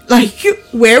house. Like,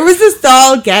 where was this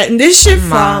doll getting this shit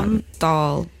from?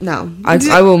 Doll. No.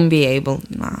 I wouldn't be able.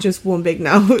 Nah. Just one big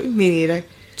no. Me neither.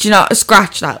 Do you know,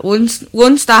 scratch that. Once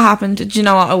that happened, do you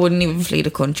know what? I wouldn't even flee the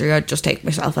country. I'd just take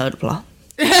myself out of the plot.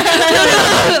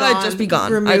 I'd just be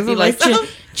gone. Remove I'd be it like, do myself.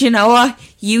 you know what?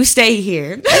 You stay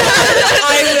here.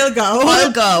 I will go.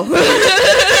 I'll go.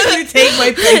 You take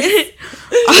my place.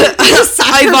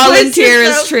 I volunteer as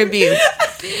yourself. tribute.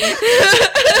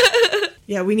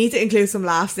 Yeah, we need to include some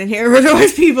laughs in here,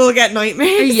 otherwise people will get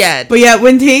nightmares. Yeah. But yeah,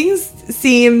 when things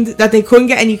seemed that they couldn't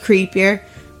get any creepier,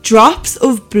 drops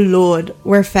of blood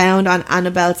were found on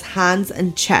Annabelle's hands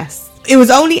and chest. It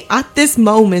was only at this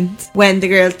moment when the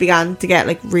girls began to get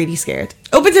like really scared.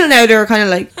 Up until now, they were kind of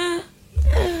like,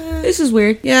 This is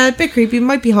weird. yeah, a bit creepy,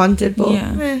 might be haunted, but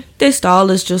Yeah. This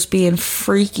doll is just being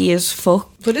freaky as fuck.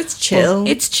 but it's chill.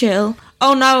 It's chill.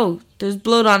 Oh no, there's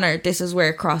blood on her. This is where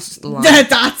it crosses the line.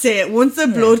 That's it. Once the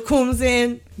blood comes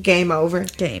in, game over.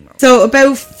 Game over. So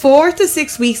about 4 to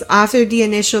 6 weeks after the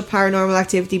initial paranormal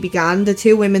activity began, the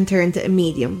two women turned to a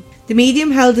medium. The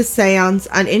medium held a seance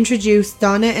and introduced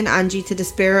Donna and Angie to the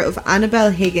spirit of Annabelle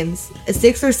Higgins, a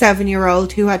 6 or 7 year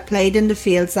old who had played in the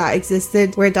fields that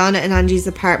existed where Donna and Angie's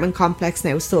apartment complex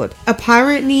now stood.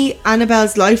 Apparently,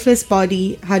 Annabelle's lifeless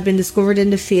body had been discovered in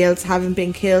the fields, having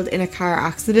been killed in a car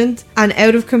accident, and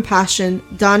out of compassion,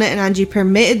 Donna and Angie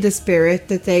permitted the spirit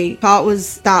that they thought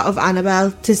was that of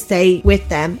Annabelle to stay with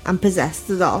them and possess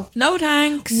the doll. No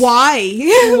thanks. Why?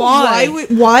 Why?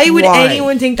 Why would Why?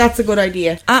 anyone think that's a good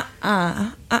idea?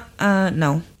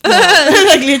 No.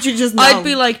 Like literally just no. I'd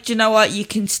be like, do you know what? You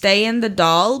can stay in the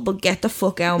doll, but get the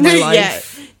fuck out of my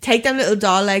life. take them little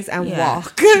doll legs and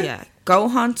walk. Yeah. Go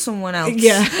haunt someone else.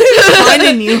 Yeah. Find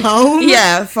a new home.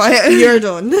 Yeah. You're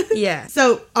done. Yeah.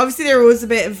 So, obviously there was a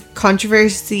bit of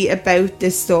controversy about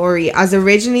this story, as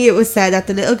originally it was said that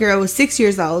the little girl was 6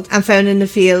 years old and found in the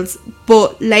fields,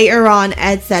 but later on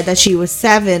Ed said that she was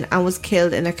 7 and was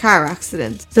killed in a car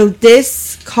accident. So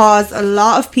this caused a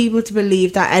lot of people to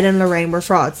believe that Ed and Lorraine were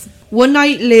frauds. One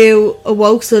night, Lou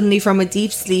awoke suddenly from a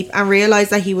deep sleep and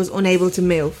realised that he was unable to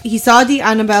move. He saw the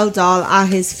Annabelle doll at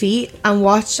his feet and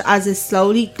watched as it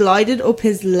slowly glided up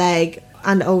his leg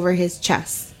and over his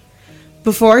chest.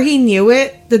 Before he knew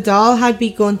it, the doll had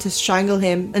begun to strangle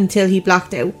him until he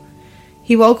blacked out.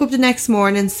 He woke up the next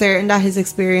morning certain that his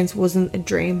experience wasn't a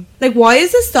dream. Like, why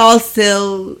is this doll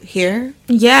still here?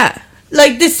 Yeah.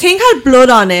 Like, this thing had blood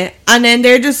on it, and then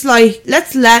they're just like,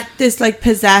 let's let this, like,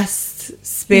 possessed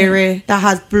spirit that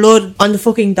has blood on the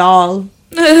fucking doll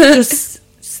just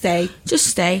stay. Just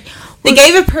stay. They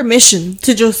gave it permission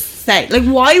to just stay. Like,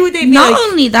 why would they be Not like...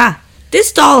 only that,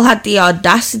 this doll had the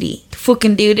audacity to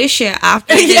fucking do this shit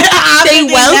after after they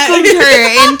they welcomed left.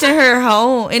 her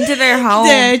into their home.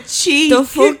 The cheek. The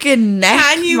fucking neck,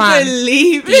 Can you man.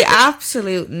 believe The it?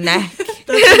 absolute neck.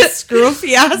 That's a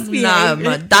scruffy ass Nah, behavior.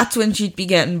 man, that's when she'd be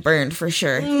getting burned for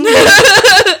sure.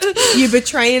 You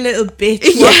betraying little bitch.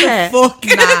 Yeah. What the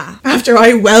fuck? Nah. After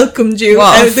I welcomed you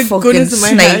What out a of the fucking goodness of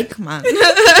my snake, heart. man.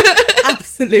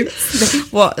 Absolute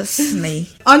snake. What a snake.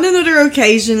 On another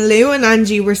occasion, Lou and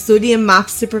Angie were studying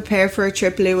maps to prepare for a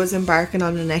trip Lou was embarking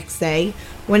on the next day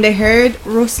when they heard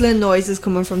rustling noises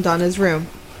coming from Donna's room.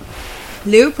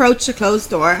 Lou approached the closed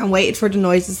door and waited for the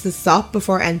noises to stop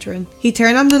before entering. He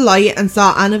turned on the light and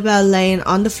saw Annabelle laying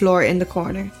on the floor in the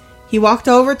corner. He walked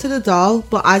over to the doll,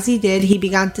 but as he did, he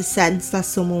began to sense that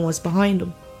someone was behind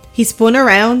him. He spun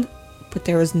around, but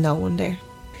there was no one there.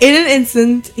 In an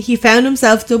instant, he found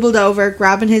himself doubled over,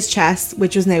 grabbing his chest,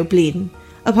 which was now bleeding.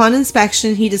 Upon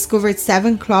inspection, he discovered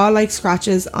 7 claw-like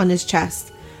scratches on his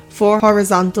chest, 4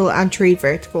 horizontal and 3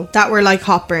 vertical, that were like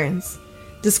hot burns.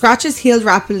 The scratches healed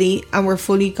rapidly and were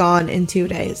fully gone in 2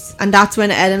 days. And that's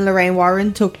when Ed and Lorraine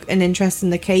Warren took an interest in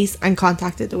the case and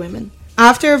contacted the women.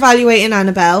 After evaluating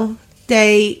Annabelle,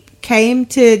 they came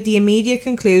to the immediate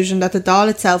conclusion that the doll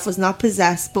itself was not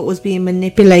possessed but was being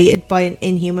manipulated by an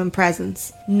inhuman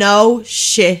presence. No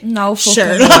shit. No fucking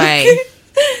Sherlock. way.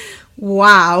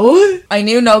 Wow. I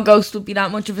knew no ghost would be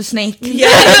that much of a snake. Yeah.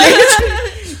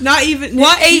 Not even...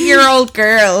 What 8-year-old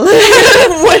girl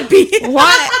would be...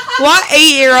 What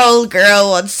 8-year-old girl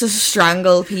wants to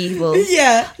strangle people?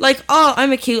 Yeah. Like, oh,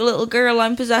 I'm a cute little girl,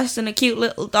 I'm possessing a cute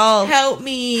little doll. Help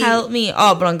me.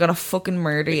 Oh, but I'm gonna fucking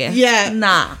murder you. Yeah.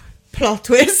 Nah. Plot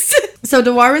twist. So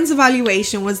the Warrens'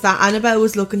 evaluation was that Annabelle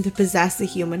was looking to possess a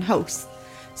human host.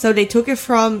 So they took it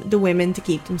from the women to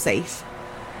keep them safe.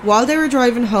 While they were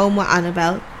driving home with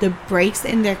Annabelle, the brakes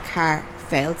in their car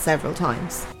failed several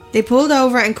times. They pulled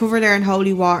over and covered her in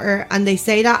holy water, and they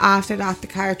say that after that the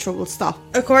car trouble stopped.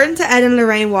 According to Ed and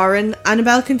Lorraine Warren,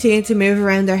 Annabelle continued to move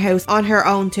around their house on her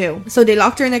own too, so they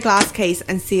locked her in a glass case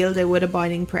and sealed it with a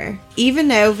binding prayer. Even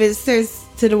now, visitors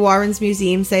to the Warrens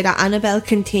Museum say that Annabelle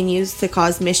continues to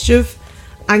cause mischief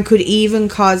and could even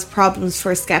cause problems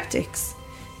for skeptics.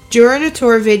 During a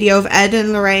tour video of Ed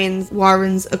and Lorraine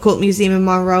Warren's Occult Museum in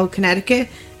Monroe, Connecticut,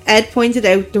 Ed pointed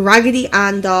out the Raggedy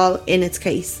Ann doll in its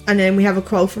case. And then we have a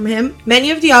quote from him.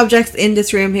 Many of the objects in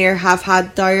this room here have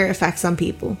had dire effects on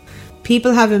people.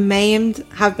 People have been maimed,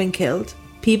 have been killed.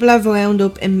 People have wound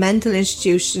up in mental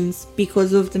institutions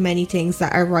because of the many things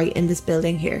that are right in this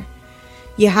building here.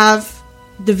 You have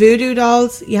the voodoo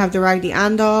dolls, you have the Raggedy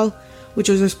Ann doll, which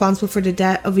was responsible for the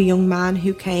death of a young man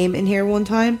who came in here one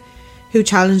time, who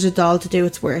challenged the doll to do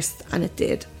its worst, and it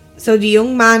did. So the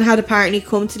young man had apparently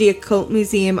come to the occult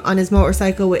museum on his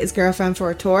motorcycle with his girlfriend for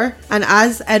a tour, and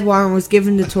as Ed Warren was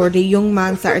given the tour, the young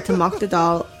man started to mock the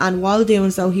doll, and while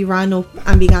doing so he ran up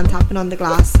and began tapping on the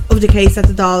glass of the case that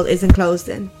the doll is enclosed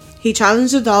in. He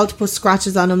challenged the doll to put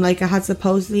scratches on him like it had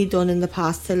supposedly done in the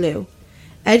past to Lou.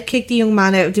 Ed kicked the young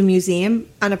man out of the museum,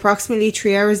 and approximately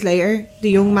 3 hours later,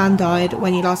 the young man died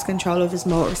when he lost control of his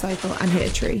motorcycle and hit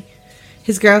a tree.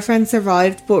 His girlfriend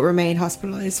survived but remained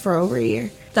hospitalised for over a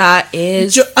year. That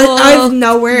is... I have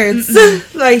no words.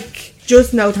 Like,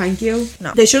 just no thank you.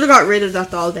 No. They should have got rid of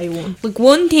that doll day one. Like,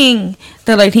 one thing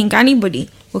that I think anybody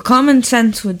with common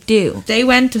sense would do, they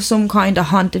went to some kind of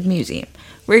haunted museum,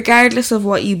 regardless of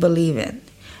what you believe in.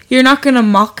 You're not going to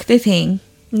mock the thing.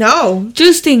 No.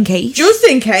 Just in case. Just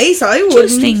in case, I wouldn't.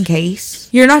 Just in case.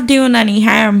 You're not doing any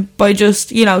harm by just,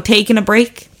 taking a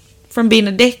break from being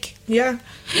a dick. Yeah.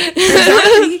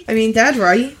 Exactly. I mean, dead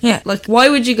right. Yeah, like, why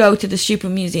would you go to the stupid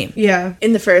museum? Yeah,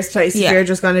 in the first place, Yeah. if you're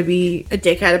just going to be a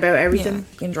dickhead about everything.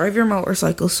 You can drive your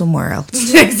motorcycle somewhere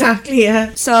else. Exactly,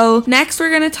 yeah. So next we're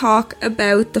going to talk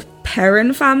about the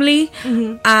Perrin family,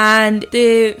 and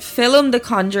the film The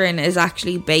Conjuring is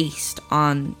actually based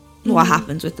on what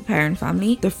happens with the Perrin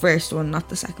family. The first one, not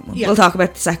the second one. Yeah. We'll talk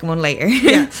about the second one later.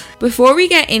 Yeah. Before we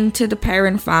get into the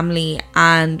Perrin family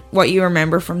and what you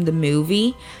remember from the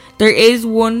movie, there is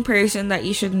one person that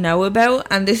you should know about,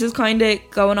 and this is kind of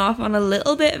going off on a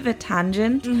little bit of a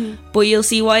tangent, but you'll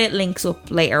see why it links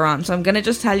up later on. So I'm going to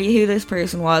just tell you who this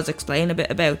person was, explain a bit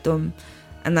about them,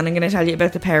 and then I'm going to tell you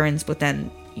about the parents, but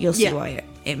then you'll see why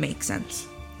it makes sense.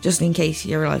 Just in case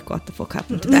you're like, what the fuck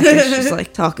happened to Becca? She's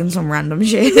like talking some random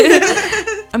shit.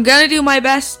 I'm going to do my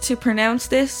best to pronounce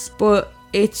this, but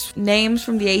it's names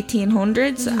from the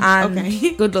 1800s, and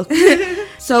Okay. good luck.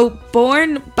 So,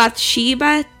 born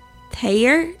Bathsheba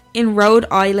Thayer in Rhode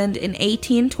Island in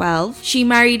 1812. She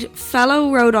married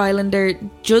fellow Rhode Islander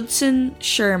Judson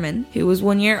Sherman, who was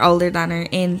 1 year older than her,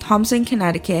 in Thompson,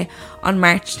 Connecticut on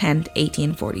March 10th,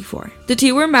 1844. The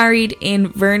two were married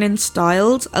in Vernon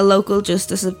Stiles, a local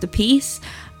justice of the peace,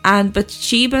 and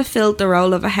Bathsheba filled the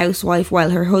role of a housewife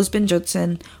while her husband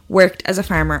Judson worked as a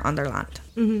farmer on their land.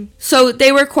 So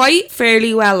they were quite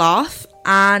fairly well off,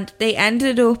 and they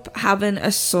ended up having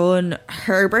a son,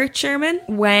 Herbert Sherman,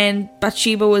 when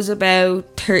Bathsheba was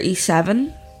about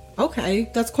 37. Okay,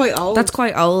 that's quite old. That's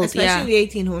quite old, Especially yeah.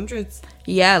 in the 1800s.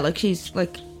 Yeah, like she's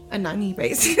like... A nanny,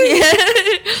 basically.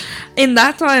 In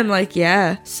that time, like,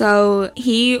 yeah. So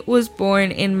he was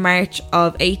born in March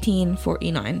of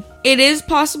 1849. It is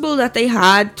possible that they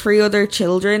had 3 other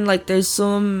children. Like, there's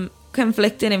some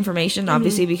conflicting information,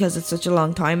 obviously, because it's such a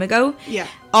long time ago. Yeah.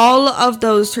 All of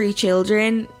those 3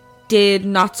 children did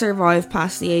not survive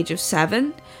past the age of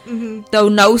 7. Though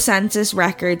no census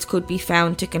records could be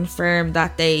found to confirm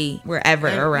that they were ever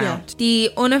around.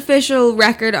 The unofficial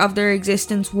record of their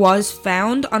existence was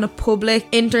found on a public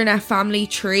internet family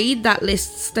tree that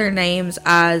lists their names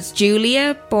as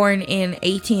Julia, born in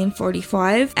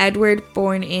 1845, Edward,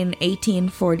 born in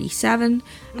 1847,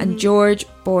 and George,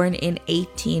 born in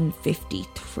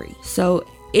 1853. So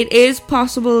it is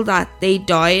possible that they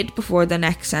died before the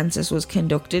next census was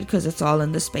conducted, because it's all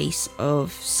in the space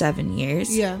of 7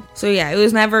 years. Yeah. So yeah, it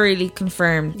was never really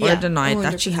confirmed or Yeah, denied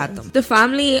that she had 100%. them. The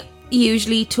family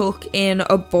usually took in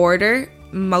a boarder,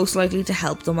 most likely to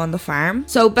help them on the farm.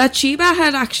 So Bathsheba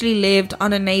had actually lived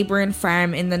on a neighbouring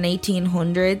farm in the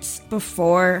 1800s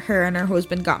before her and her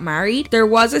husband got married. There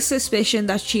was a suspicion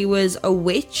that she was a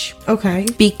witch Okay.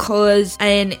 because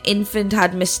an infant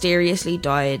had mysteriously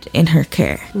died in her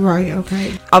care. Right,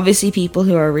 okay. Obviously people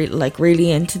who are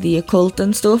really into the occult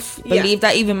and stuff believe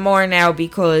that even more now,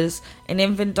 because an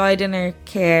infant died in her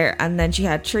care and then she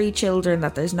had 3 children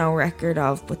that there's no record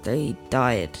of, but they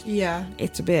died. Yeah.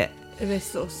 It's a bit A bit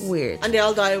sus. weird. And they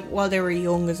all died while they were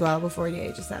young as well, before the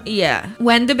age of 7. Yeah.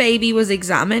 When the baby was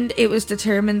examined, it was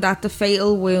determined that the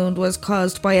fatal wound was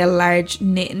caused by a large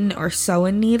knitting or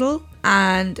sewing needle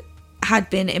and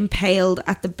had been impaled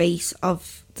at the base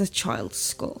of the child's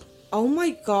skull. Oh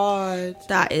my god.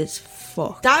 That is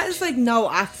fucked. That is like no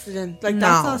accident. Like,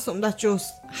 that's not something that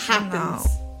just happens.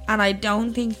 No. And I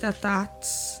don't think that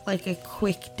that's like a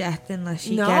quick death unless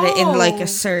you get it in like a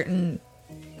certain...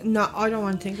 No, I don't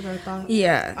want to think about that.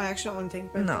 Yeah. I actually don't want to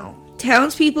think about No.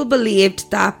 Townspeople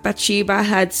believed that Bathsheba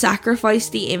had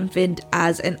sacrificed the infant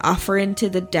as an offering to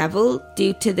the devil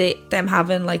due to them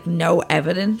having like no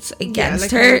evidence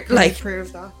against her. Like,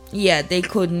 prove that. yeah, they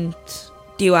couldn't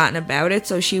do anything about it,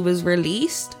 so she was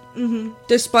released.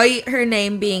 Despite her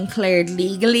name being cleared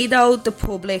legally, though, the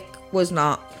public was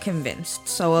not convinced.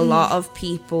 So a lot of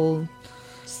people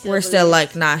were still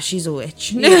like, nah, she's a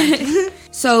witch.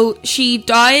 So she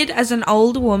died as an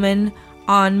old woman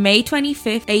on May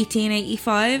 25th,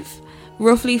 1885,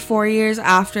 roughly 4 years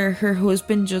after her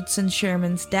husband Judson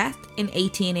Sherman's death in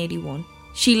 1881.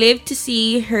 She lived to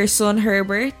see her son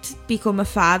Herbert become a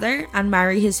father and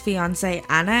marry his fiancée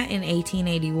Anna in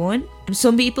 1881. And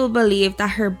some people believe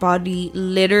that her body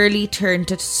literally turned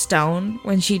to stone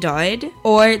when she died,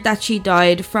 or that she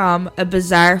died from a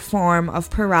bizarre form of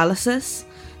paralysis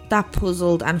that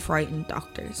puzzled and frightened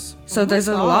doctors. So there's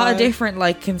a lot of different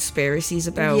like conspiracies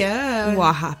about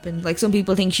what happened. Like, some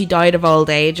people think she died of old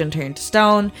age and turned to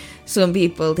stone. Some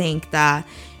people think that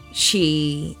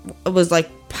she was like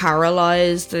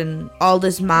paralyzed and all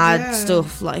this mad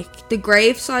stuff. Like, the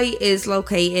gravesite is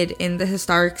located in the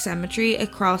historic cemetery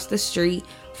across the street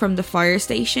from the fire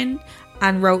station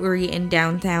and Rotary in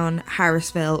downtown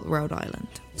Harrisville, Rhode Island.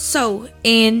 So,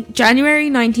 in January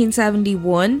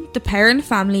 1971, the Perrin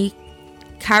family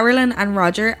Carolyn and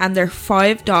Roger, and their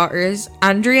 5 daughters,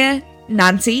 Andrea,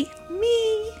 Nancy,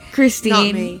 Me. Christine.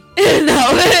 Not me.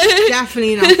 No.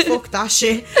 Definitely not. Fuck that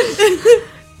shit.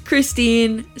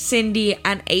 Christine, Cindy,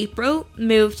 and April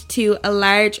moved to a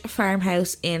large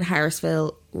farmhouse in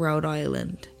Harrisville, Rhode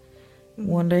Island.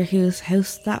 Wonder whose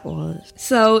house that was.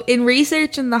 So, in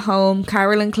researching the home,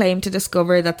 Carolyn claimed to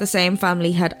discover that the same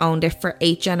family had owned it for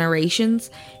 8 generations.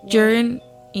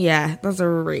 Yeah, that's a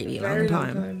really long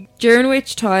time. During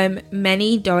which time,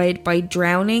 many died by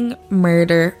drowning,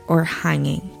 murder, or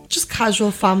hanging. Just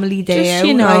casual family day Just, out.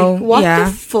 you know, like, what yeah.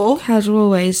 the fuck? Casual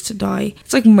ways to die.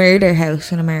 It's like Murder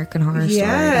House in American Horror Story.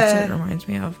 That's what it reminds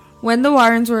me of. When the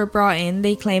Warrens were brought in,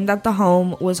 they claimed that the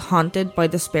home was haunted by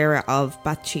the spirit of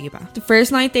Bathsheba. The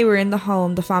first night they were in the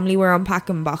home, the family were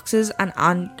unpacking boxes, and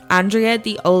Andrea,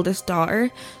 the oldest daughter,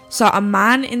 saw a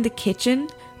man in the kitchen.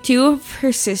 2 of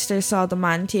her sisters saw the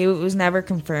man too. It was never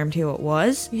confirmed who it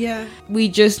was. Yeah. We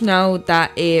just know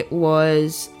that it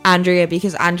was Andrea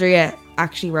because Andrea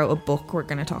actually wrote a book. We're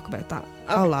going to talk about that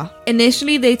a lot.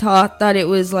 Initially, they thought that it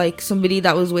was like somebody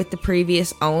that was with the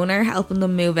previous owner helping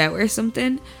them move out or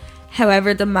something.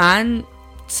 However, the man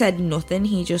said nothing.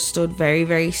 He just stood very,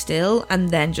 very still and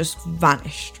then just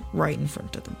vanished right in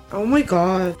front of them. Oh my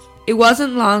god. It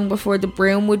wasn't long before the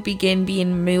broom would begin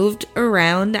being moved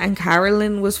around, and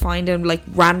Carolyn was finding like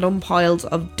random piles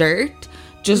of dirt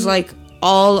just like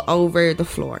all over the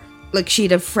floor. Like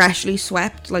she'd have freshly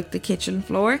swept like the kitchen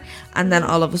floor, and then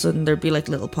all of a sudden there'd be like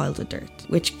little piles of dirt,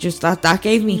 which just that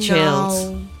gave me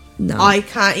chills. No. I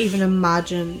can't even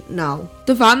imagine. No.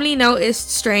 The family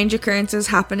noticed strange occurrences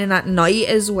happening at night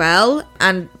as well,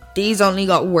 and these only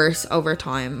got worse over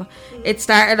time. It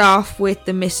started off with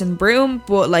the missing broom,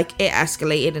 but like it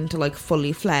escalated into like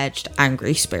fully fledged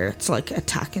angry spirits like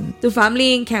attacking. The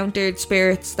family encountered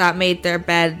spirits that made their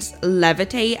beds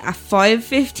levitate at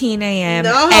 5:15 a.m.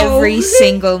 No. every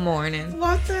single morning.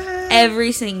 What the hell?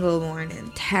 Every single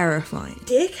morning. Terrifying.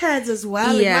 Dickheads as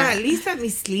well. Like, Yeah. man, at least let me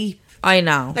sleep. I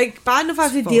know. Like, bad enough I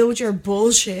have to Fuck. deal with your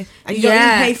bullshit. And you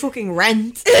Yeah. don't even pay fucking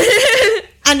rent.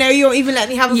 And now you don't even let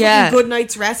me have a Yeah. fucking good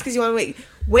night's rest because you want to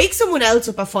wake someone else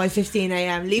up at 5:15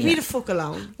 a.m. Leave me the fuck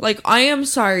alone. Like, I am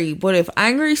sorry, but if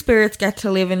angry spirits get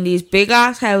to live in these big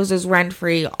ass houses rent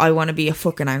free, I want to be a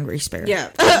fucking angry spirit. Yeah,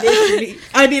 literally.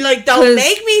 I'd be like, 'Cause- don't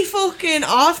make me fucking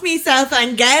off myself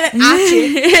and get it at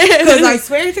you. Because I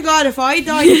swear to God, if I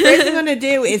die, the first thing I'm going to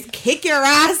do is kick your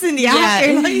ass in the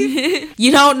afterlife.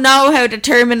 You don't know how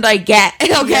determined I get,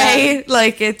 okay? Yeah.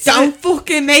 Like, it's... Don't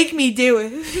fucking make me do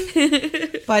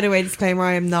it. By the way, disclaimer,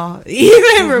 I am not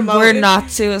even remote. We're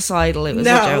not suicidal, it was a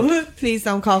joke. No, please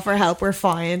don't call for help. We're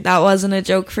fine. That wasn't a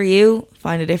joke for you.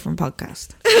 Find a different podcast.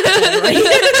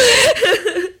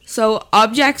 So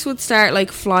objects would start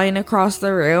like flying across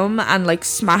the room and like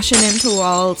smashing into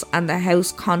walls, and the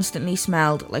house constantly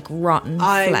smelled like rotten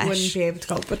I flesh. wouldn't be able to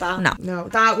cope with that. No.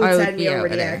 That would I would send me be over over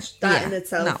the there. edge. That Yeah, in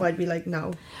itself, no. I'd be like,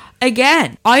 no.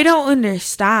 Again, I don't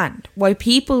understand why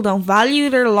people don't value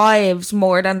their lives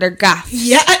more than their gaffs.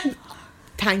 Yeah.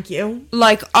 Thank you.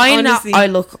 Like, Honestly.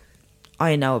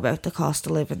 I know about the cost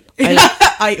of living.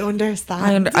 I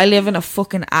understand. I live in a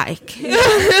fucking attic.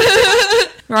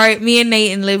 Right, me and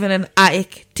Nathan live in an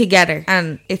attic together,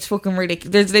 and it's fucking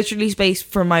ridiculous. There's literally space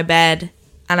for my bed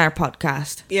and our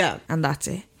podcast, Yeah. and that's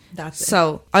it. That's it.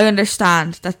 So I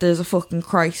understand that there's a fucking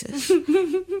crisis,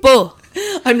 but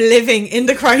I'm living in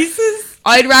the crisis.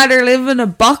 I'd rather live in a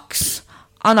box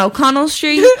on O'Connell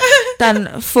Street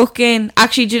than fucking...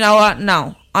 Actually, do you know what?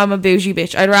 No, I'm a bougie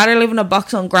bitch. I'd rather live in a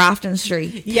box on Grafton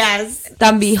Street Yes.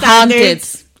 than be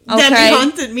Standards. haunted. Then Okay? be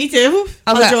haunted. Me too. Okay.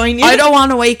 I'll join you. I don't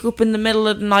want to wake up in the middle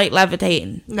of the night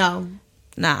levitating. No.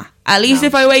 Nah. At least No.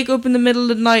 if I wake up in the middle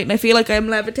of the night and I feel like I'm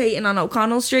levitating on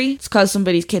O'Connell Street, it's because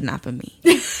somebody's kidnapping me.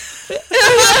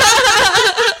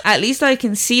 At least I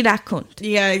can see that cunt.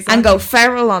 Yeah, exactly. And go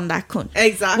feral on that cunt.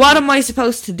 Exactly. What am I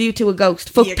supposed to do to a ghost?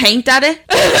 Fuck Yeah. paint at it?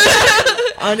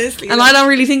 Honestly. And I don't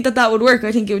really think that would work.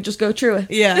 I think it would just go through it.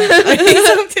 Yeah, I think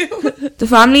so too. The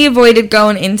family avoided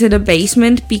going into the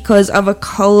basement because of a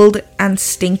cold and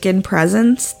stinking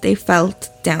presence they felt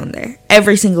down there.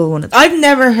 Every single one of them. I've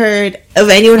never heard of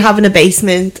anyone having a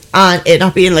basement and it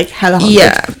not being like hella haunted.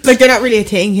 Yeah. Like they're not really a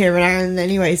thing here in Ireland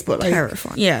anyways, but like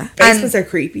Terrifying. Yeah. basements are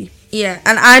creepy. Yeah,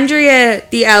 and Andrea,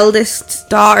 the eldest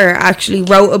daughter, actually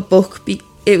wrote a book.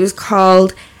 It was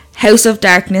called House of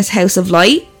Darkness, House of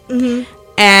Light. Mm-hmm.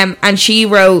 And she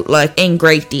wrote like in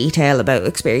great detail about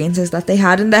experiences that they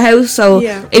had in the house. So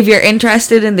Yeah. if you're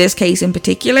interested in this case in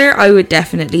particular, I would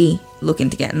definitely look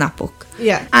into getting that book.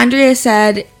 Yeah. Andrea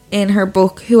said in her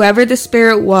book, whoever the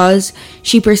spirit was,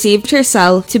 she perceived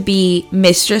herself to be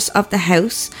mistress of the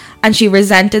house and she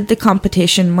resented the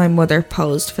competition my mother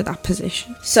posed for that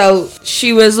position. So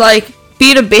she was like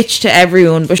being a bitch to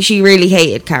everyone, but she really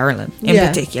hated Carolyn in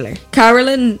particular.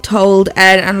 Carolyn told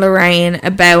Ed and Lorraine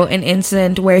about an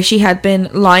incident where she had been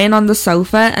lying on the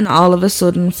sofa and all of a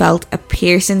sudden felt a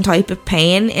piercing type of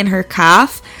pain in her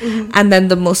calf, and then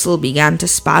the muscle began to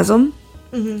spasm.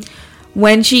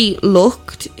 When she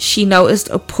looked, she noticed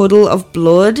a puddle of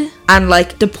blood and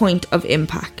like the point of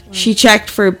impact. She checked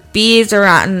for beads or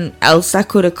anything else that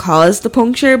could have caused the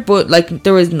puncture, but like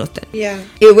there was nothing. Yeah.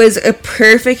 It was a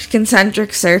perfect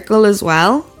concentric circle as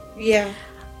well. Yeah.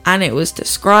 And it was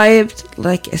described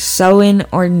like a sewing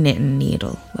or knitting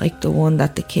needle, like the one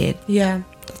that the kid. Yeah.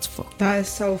 That's fucked. That is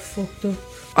so fucked up.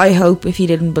 I hope if you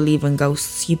didn't believe in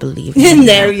ghosts, you believe in them.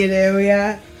 There you do,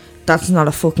 yeah. That's not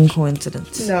a fucking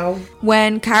coincidence. No.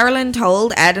 When Carolyn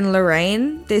told Ed and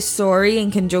Lorraine this story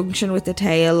in conjunction with the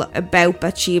tale about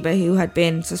Bathsheba, who had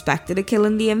been suspected of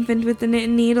killing the infant with the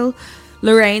knitting needle,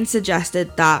 Lorraine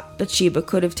suggested that Bathsheba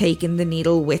could have taken the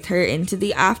needle with her into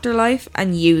the afterlife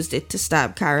and used it to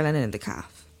stab Carolyn in the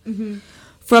calf.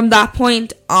 From that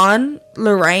point on,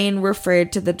 Lorraine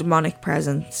referred to the demonic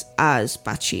presence as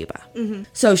Bathsheba.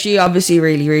 So she obviously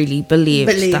really, really believed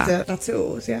that. It. That's who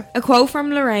it was, yeah. A quote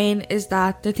from Lorraine is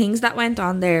that the things that went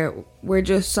on there were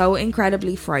just so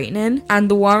incredibly frightening, and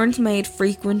the Warrens made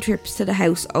frequent trips to the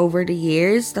house over the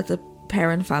years that the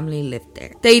parent family lived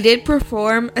there. They did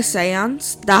perform a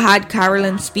seance that had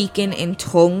Carolyn speaking in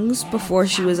tongues before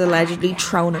she was allegedly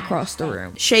thrown across the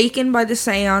room. Shaken by the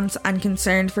seance and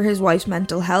concerned for his wife's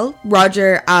mental health,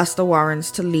 Roger asked the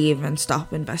Warrens to leave and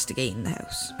stop investigating the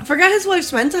house. Forget his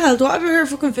wife's mental health. What about her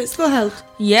fucking physical health?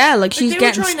 Yeah, like she's they were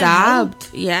getting trying to help.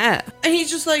 stabbed. Yeah. And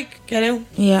he's just like, get out.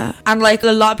 Yeah. And like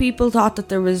a lot of people thought that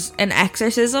there was an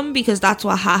exorcism because that's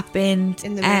what happened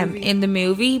In the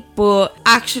movie. But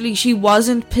actually she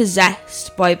wasn't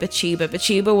possessed by Bathsheba.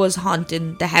 Bathsheba was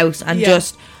haunting the house and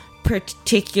just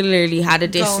particularly had a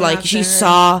dislike. after She her.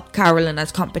 saw Carolyn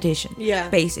as competition. Yeah.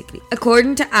 Basically.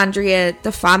 According to Andrea,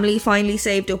 the family finally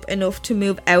saved up enough to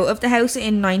move out of the house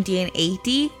in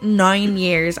 1980, 9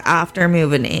 years after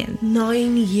moving in.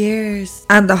 9 years.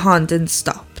 And the haunting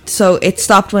stopped. So it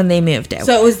stopped when they moved out.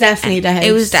 So it was definitely the house.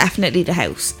 It was definitely the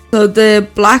house. So the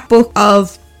Black Book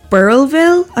of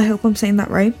Burrillville, I hope I'm saying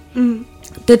that right,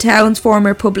 the town's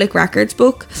former public records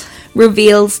book,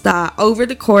 reveals that over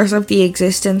the course of the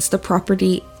existence, the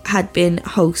property had been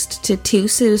host to 2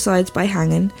 suicides by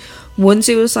hanging, 1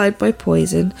 suicide by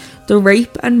poison, the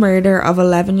rape and murder of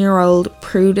 11-year-old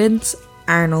Prudence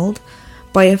Arnold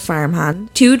by a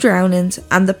farmhand, 2 drownings,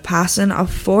 and the passing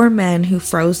of 4 men who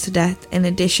froze to death, in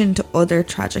addition to other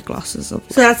tragic losses of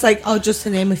life. So that's like, just to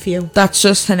name a few. That's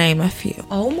just to name a few.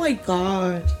 Oh my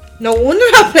god. No wonder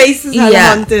that place is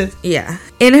haunted. Yeah.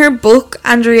 In her book,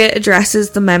 Andrea addresses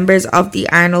the members of the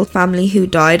Arnold family who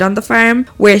died on the farm,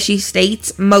 where she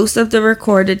states most of the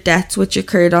recorded deaths which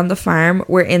occurred on the farm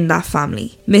were in that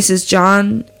family. Mrs.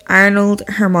 John, Arnold,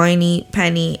 Hermione,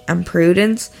 Penny, and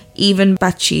Prudence. Even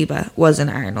Bathsheba was an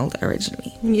Arnold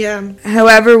originally. Yeah.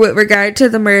 However, with regard to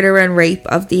the murder and rape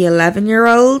of the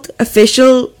 11-year-old,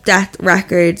 official death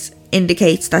records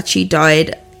indicates that she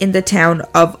died in the town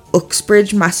of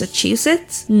Uxbridge,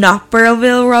 Massachusetts, not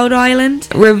Burrillville, Rhode Island,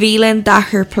 revealing that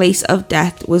her place of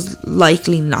death was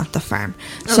likely not the farm.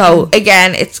 Okay. So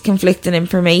again, it's conflicting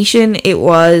information. It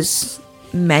was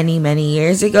many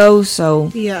years ago,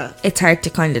 so it's hard to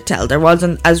kind of tell. There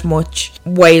wasn't as much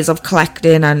ways of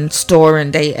collecting and storing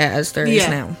data as there is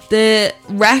now. The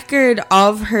record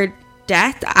of her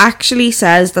death actually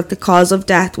says that the cause of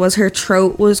death was her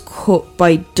throat was cut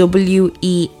by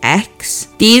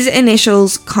WEX. These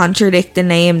initials contradict the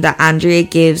name that Andrea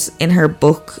gives in her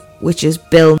book, which is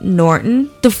Bill Norton.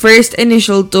 The first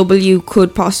initial W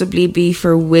could possibly be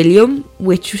for William,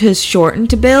 which is shortened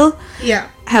to Bill. Yeah.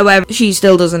 However, she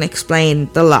still doesn't explain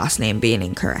the last name being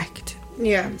incorrect.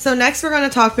 Yeah. So next we're going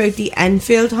to talk about the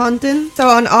Enfield haunting. So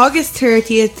on August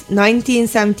 30th,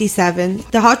 1977,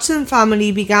 the Hodgson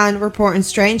family began reporting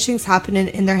strange things happening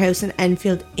in their house in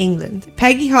Enfield, England.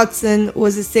 Peggy Hodgson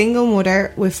was a single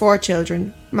mother with 4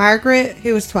 children. Margaret,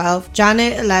 who was 12,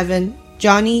 Janet, 11,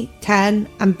 Johnny, 10,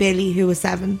 and Billy, who was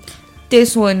 7.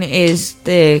 This one is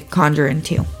the Conjuring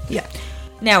 2. Yeah.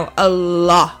 Now, a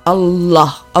lot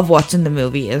of what's in the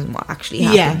movie is what actually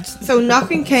happened. Yeah. So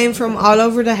knocking came from all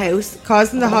over the house,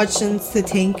 causing the Hodgsons to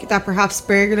think that perhaps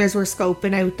burglars were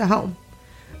scoping out the home.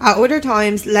 At other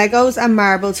times, Legos and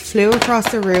marbles flew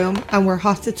across the room and were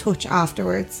hot to touch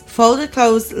afterwards. Folded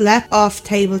clothes leapt off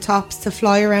tabletops to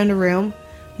fly around the room.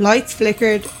 Lights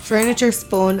flickered, furniture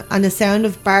spun, and the sound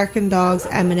of barking dogs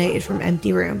emanated from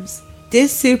empty rooms.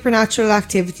 This supernatural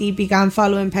activity began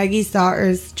following Peggy's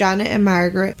daughters, Janet and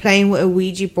Margaret, playing with a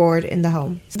Ouija board in the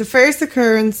home. The first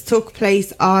occurrence took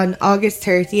place on August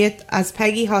 30th as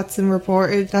Peggy Hudson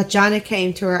reported that Janet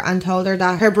came to her and told her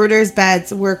that her brother's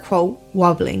beds were, quote,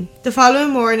 wobbling. The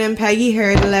following morning, Peggy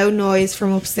heard a loud noise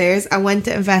from upstairs and went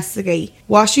to investigate.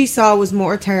 What she saw was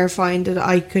more terrifying than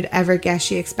I could ever guess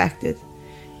she expected.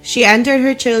 She entered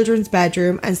her children's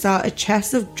bedroom and saw a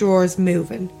chest of drawers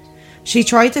moving. She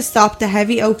tried to stop the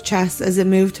heavy oak chest as it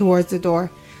moved towards the door,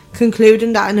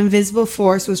 concluding that an invisible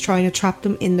force was trying to trap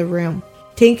them in the room.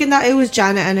 Thinking that it was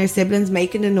Janet and her siblings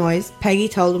making the noise, Peggy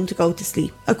told them to go to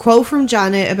sleep. A quote from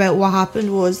Janet about what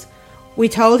happened was, "We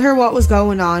told her what was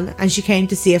going on and she came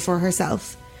to see it for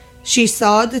herself. She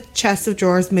saw the chest of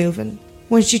drawers moving.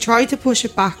 When she tried to push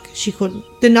it back, she couldn't.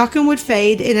 The knocking would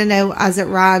fade in and out as it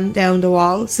ran down the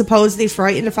wall, supposedly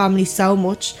frightening the family so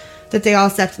much that they all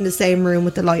slept in the same room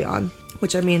with the light on."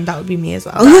 Which, I mean, that would be me as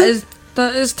well.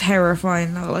 That is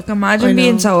terrifying though. Like, imagine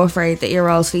being so afraid that you're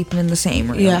all sleeping in the same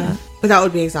room. Yeah. But that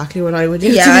would be exactly what I would do.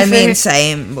 Yeah, I mean,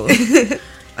 same. But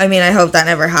I mean, I hope that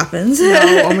never happens.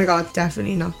 No, oh my god,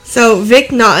 definitely not. So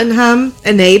Vic Nottingham,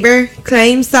 a neighbour,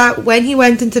 claims that when he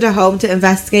went into the home to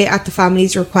investigate at the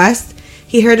family's request,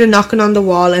 he heard a knocking on the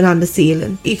wall and on the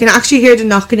ceiling. You can actually hear the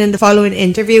knocking in the following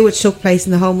interview, which took place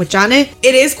in the home with Janet.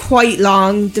 It is quite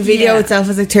long. The video itself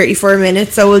is like 34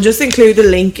 minutes, so we'll just include a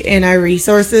link in our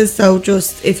resources. So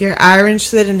just if you are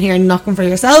interested in hearing knocking for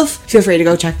yourself, feel free to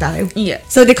go check that out. Yeah.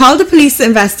 So they called the police to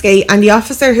investigate, and the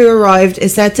officer who arrived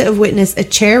is said to have witnessed a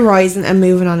chair rising and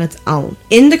moving on its own.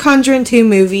 In the Conjuring 2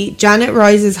 movie, Janet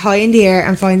rises high in the air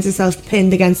and finds herself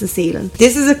pinned against the ceiling.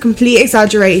 This is a complete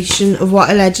exaggeration of what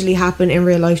allegedly happened in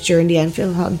real life during the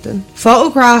Enfield haunting.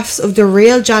 Photographs of the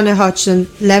real Janet Hudson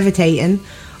levitating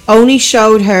only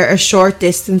showed her a short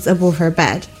distance above her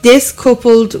bed. This,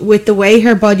 coupled with the way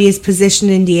her body is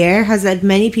positioned in the air, has led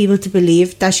many people to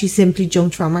believe that she simply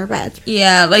jumped from her bed.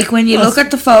 Yeah, like when you look at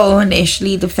the photo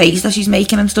initially, the face that she's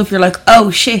making and stuff, you're like,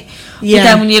 oh shit. Yeah. But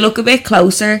then when you look a bit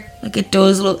closer, like it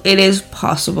is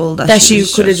possible that she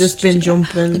could have just been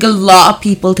jumping. Like a lot of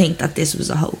people think that this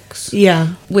was a hoax.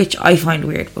 Yeah. Which I find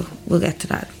weird, but we'll get to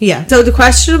that. Yeah. So the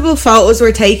questionable photos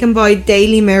were taken by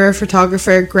Daily Mirror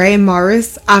photographer Graham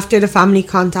Morris after the family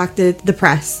contacted the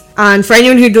press. And for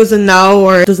anyone who doesn't know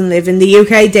or doesn't live in the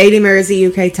UK, Daily Mirror is a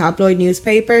UK tabloid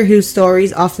newspaper whose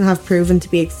stories often have proven to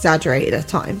be exaggerated at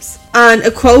times. And a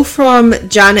quote from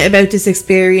Janet about this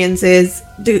experience is,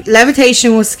 "The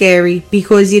levitation was scary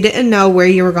because you didn't know where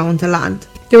you were going to land.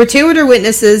 There were two other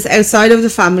witnesses outside of the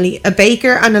family, a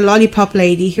baker and a lollipop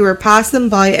lady, who were passing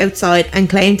by outside and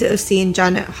claimed to have seen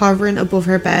Janet hovering above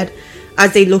her bed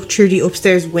as they looked through the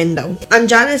upstairs window. And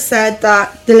Janice said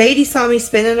that the lady saw me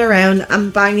spinning around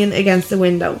and banging against the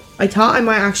window. I thought I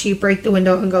might actually break the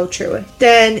window and go through it.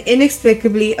 Then,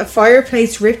 inexplicably, a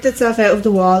fireplace ripped itself out of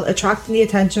the wall, attracting the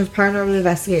attention of paranormal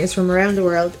investigators from around the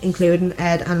world, including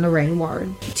Ed and Lorraine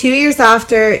Warren. 2 years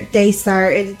after they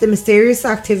started, the mysterious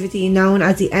activity known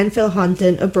as the Enfield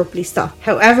haunting abruptly stopped.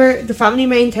 However, the family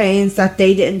maintains that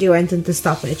they didn't do anything to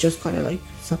stop it. It just kind of like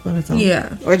stopped on its own. Yeah.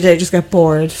 Or did they just get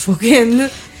bored fucking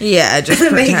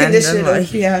just making this shit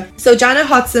up? Yeah. So Janet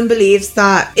Hudson believes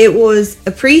that it was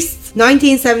a priest's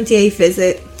 1978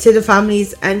 visit to the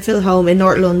family's Enfield home in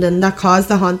North London that caused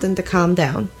the haunting to calm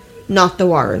down, not the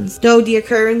Warrens, though the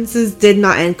occurrences did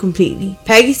not end completely.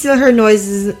 Peggy still heard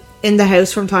noises in the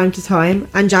house from time to time,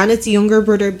 and Janet's younger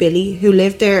brother Billy, who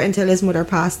lived there until his mother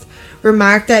passed,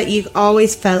 remarked that you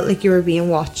always felt like you were being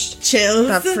watched. Chills.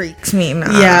 That freaks me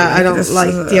now. Yeah, I don't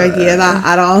like the idea of that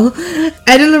at all.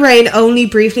 Ed and Lorraine only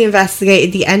briefly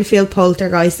investigated the Enfield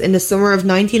poltergeist in the summer of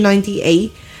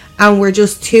 1998 and were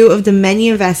just two of the many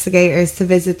investigators to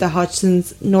visit the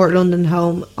Hutchins' North London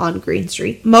home on Green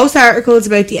Street. Most articles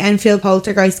about the Enfield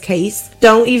poltergeist case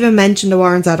don't even mention the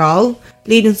Warrens at all,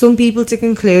 leading some people to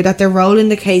conclude that their role in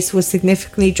the case was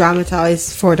significantly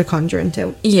dramatised for The Conjuring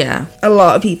 2. Yeah, a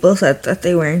lot of people said that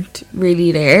they weren't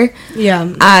really there.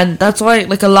 Yeah. And that's why,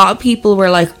 like, a lot of people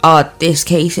were like, oh, this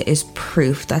case is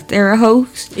proof that they're a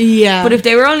hoax. Yeah. But if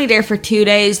they were only there for 2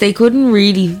 days, they couldn't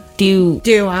really do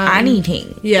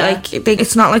anything. Yeah. Like,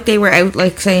 it's not like they were out,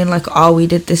 like, saying, like, oh, we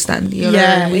did this, that, and the other.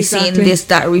 Yeah, and we exactly. seen this,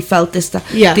 that, or we felt this, that.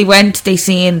 Yeah. They went, they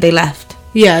seen, they left.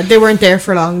 Yeah, they weren't there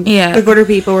for long. Yeah. Like, other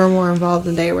people were more involved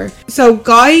than they were. So,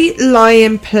 Guy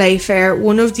Lyon Playfair,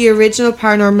 one of the original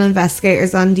paranormal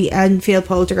investigators on the Enfield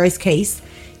poltergeist case,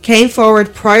 came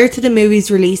forward prior to the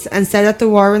movie's release and said that the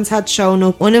Warrens had shown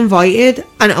up uninvited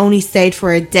and only stayed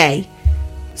for a day.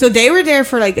 So they were there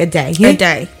for like a day. A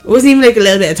day. It wasn't even like a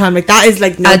little bit of time. Like, that is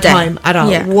like no time at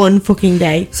all. Yeah. One fucking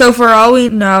day. So for all we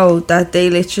know, that they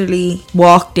literally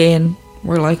walked in,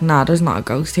 were like, nah, there's not a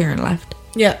ghost here, and left.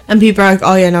 Yeah. And people are like,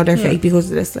 oh yeah, no, they're fake because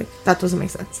of this. Like, that doesn't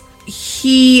make sense.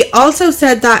 He also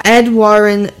said that Ed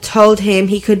Warren told him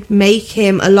he could make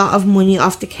him a lot of money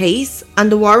off the case,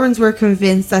 and the Warrens were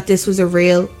convinced that this was a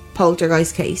real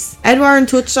poltergeist case. Ed Warren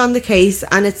touched on the case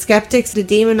and its skeptics, the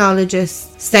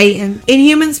demonologists, stating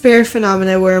inhuman spirit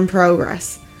phenomena were in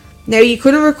progress. Now, you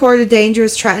couldn't record a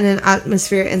dangerous, threatening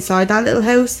atmosphere inside that little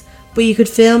house, but you could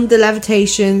film the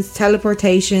levitations,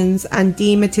 teleportations, and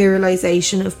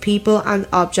dematerialization of people and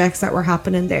objects that were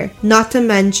happening there. Not to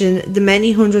mention the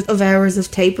many hundreds of hours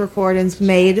of tape recordings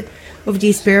made of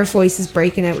these spirit voices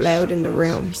breaking out loud in the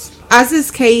rooms. As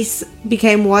this case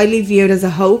became widely viewed as a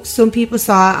hoax, some people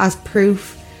saw it as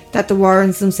proof that the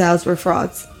Warrens themselves were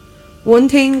frauds. One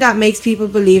thing that makes people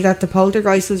believe that the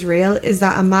poltergeist was real is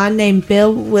that a man named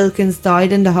Bill Wilkins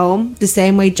died in the home, the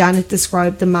same way Janet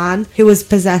described the man who was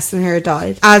possessing her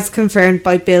died, as confirmed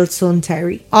by Bill's son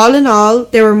Terry. All in all,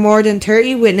 there were more than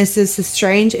 30 witnesses to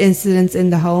strange incidents in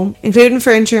the home, including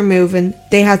furniture moving.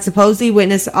 They had supposedly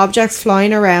witnessed objects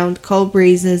flying around, cold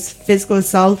breezes, physical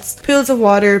assaults, pools of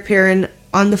water appearing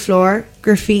on the floor,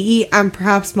 graffiti, and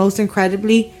perhaps most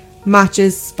incredibly,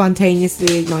 matches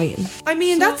spontaneously igniting. I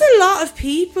mean, that's a lot of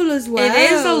people as well.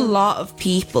 It is a lot of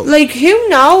people. Like, who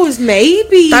knows?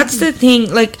 Maybe. That's the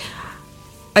thing. Like,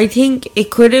 I think it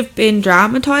could have been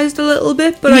dramatized a little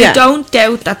bit, but I don't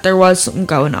doubt that there was something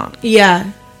going on.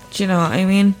 Yeah. Do you know what I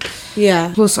mean?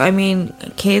 Yeah. Plus, I mean,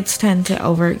 kids tend to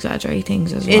over-exaggerate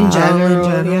things as well. In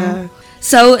general, yeah.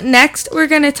 So next we're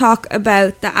going to talk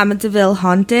about the Amityville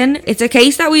haunting. It's a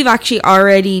case that we've actually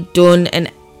already done an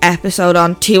episode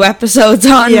on, 2 episodes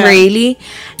on, really.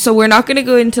 So we're not going to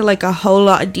go into like a whole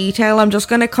lot of detail. I'm just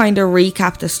going to kind of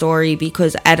recap the story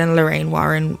because Ed and Lorraine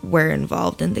Warren were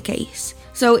involved in the case.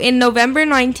 So in November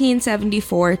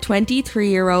 1974,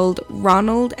 23-year-old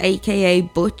Ronald, aka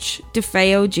Butch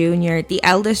DeFeo Jr., the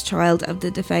eldest child of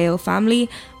the DeFeo family,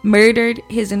 murdered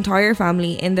his entire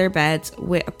family in their beds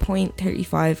with a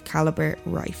 .35 caliber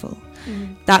rifle.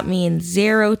 That means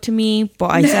 0 to me,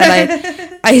 but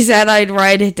I said I'd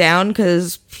write it down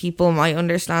because people might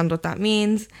understand what that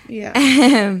means. Yeah.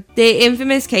 The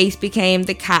infamous case became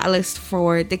the catalyst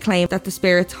for the claim that the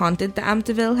spirits haunted the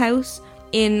Amityville house.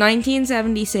 In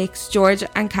 1976, George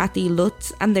and Kathy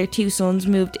Lutz and their 2 sons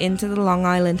moved into the Long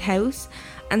Island house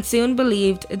and soon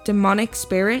believed a demonic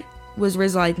spirit was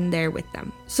residing there with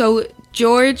them. So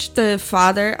George, the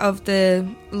father of the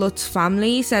Lutz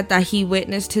family, said that he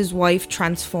witnessed his wife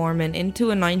transforming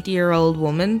into a 90-year-old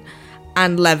woman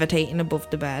and levitating above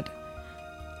the bed.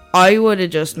 I would have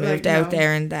just moved out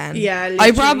there and then. Yeah,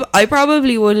 I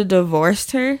probably would have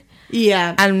divorced her.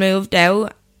 Yeah. And moved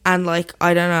out and, like,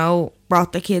 I don't know,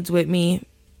 brought the kids with me.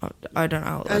 I don't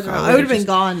know. Like, I would have been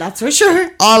gone, that's for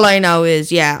sure. All I know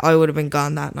is, I would have been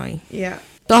gone that night. Yeah.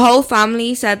 The whole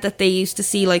family said that they used to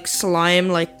see, like, slime,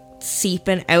 like,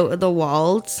 seeping out of the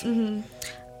walls. Mm-hmm.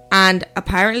 And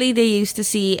apparently they used to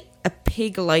see a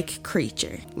pig-like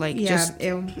creature. Like,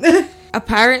 ew.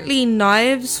 Apparently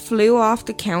knives flew off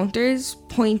the counters,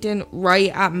 pointing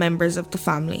right at members of the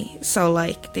family. So,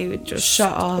 like, they would just...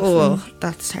 shut off. Oh,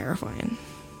 that's terrifying.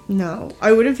 No,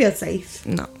 I wouldn't feel safe.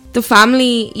 No. The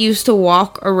family used to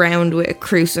walk around with a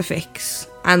crucifix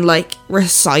and, like,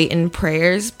 reciting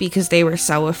prayers because they were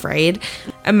so afraid.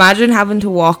 Imagine having to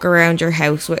walk around your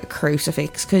house with a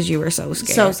crucifix because you were so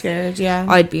scared. So scared, yeah.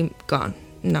 I'd be gone.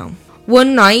 No.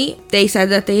 One night, they said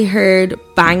that they heard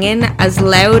banging as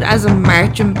loud as a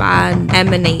marching band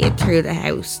emanated through the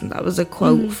house. And that was a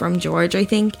quote from George, I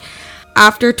think.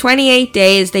 After 28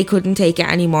 days, they couldn't take it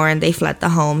anymore and they fled the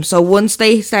home. So once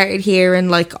they started hearing,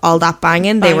 like, all that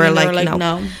banging, they were like,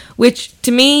 no. Which,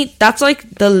 to me, that's, like,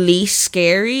 the least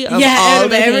scary of all the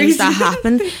things that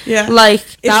happened. Yeah. Like,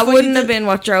 that wouldn't have been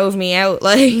what drove me out.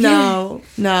 Like, no.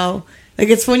 Like,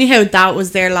 it's funny how that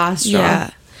was their last straw. Yeah.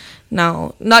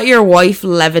 No, not your wife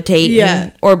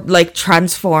levitating or, like,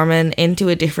 transforming into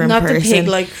a different person. Not the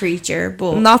pig-like creature,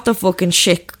 but... Not the fucking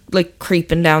shit, like,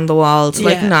 creeping down the walls. Yeah.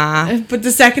 Like, nah. But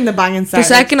the second the banging started... The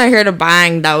second I heard a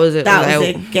bang, that was it. That was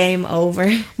it. Game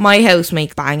over. My house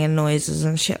makes banging noises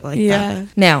and shit like that. that.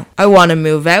 Now, I want to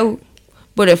move out.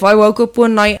 But if I woke up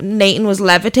one night and Nathan was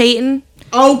levitating...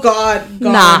 Oh, God.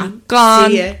 Gone. Nah.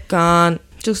 Gone. See ya. Gone.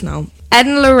 Just no. Ed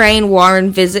and Lorraine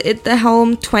Warren visited the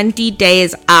home 20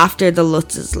 days after the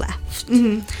Lutzes left.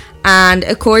 Mm-hmm. And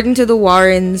according to the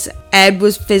Warrens, Ed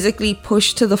was physically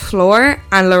pushed to the floor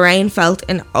and Lorraine felt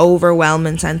an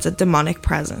overwhelming sense of demonic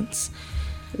presence.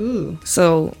 Ooh.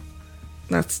 So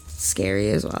that's scary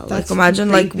as well. That's like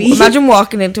imagine creepy. imagine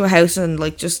walking into a house and,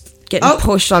 like, just getting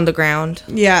pushed on the ground.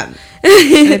 Yeah.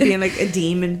 And it being like a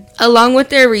demon. Along with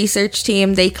their research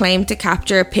team, they claimed to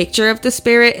capture a picture of the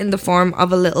spirit in the form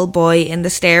of a little boy in the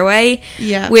stairway.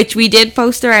 Yeah. Which we did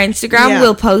post to our Instagram. Yeah.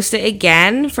 We'll post it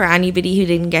again for anybody who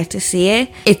didn't get to see it.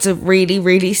 It's a really,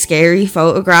 really scary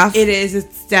photograph. It is.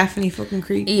 It's definitely fucking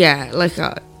creepy. Yeah, like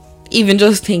even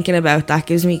just thinking about that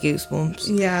gives me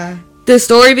goosebumps. Yeah. The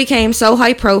story became so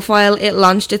high profile, it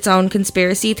launched its own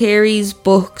conspiracy theories,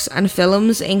 books and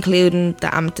films, including the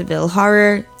Amityville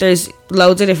Horror. There's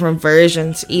loads of different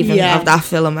versions even of that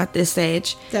film at this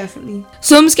stage. Definitely.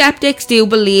 Some skeptics do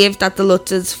believe that the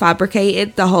Lutzes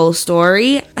fabricated the whole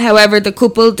story. However, the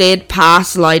couple did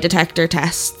pass lie detector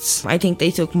tests. I think they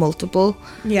took multiple.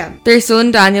 Yeah. Their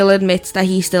son Daniel admits that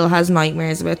he still has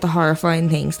nightmares about the horrifying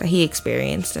things that he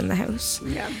experienced in the house.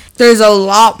 Yeah. There's a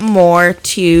lot more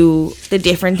to the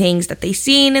different things that they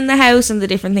seen in the house and the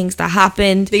different things that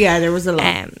happened. Yeah, there was a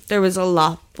lot. There was a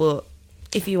lot, but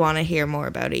if you want to hear more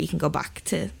about it, you can go back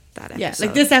to that episode. Yeah,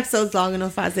 like this episode's long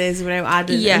enough as is without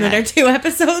adding another 2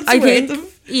 episodes. I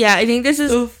think this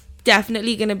is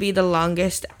definitely going to be the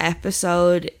longest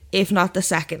episode, if not the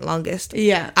second longest.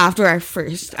 Yeah. After our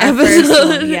first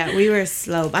episode. Yeah, we were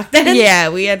slow back then. Yeah,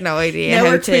 we had no idea now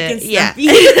how we're to. Quick and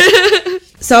snappy.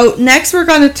 So next we're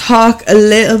going to talk a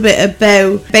little bit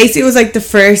about, basically it was like the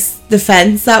first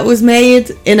defense that was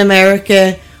made in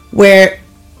America where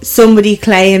somebody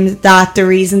claimed that the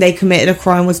reason they committed a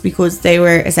crime was because they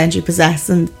were essentially possessed,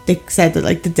 and they said that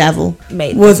like the devil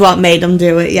was what made them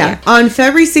do it. Yeah. On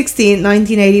February 16,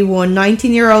 1981,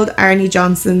 19-year-old Arnie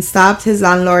Johnson stabbed his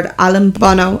landlord Alan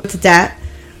Bono to death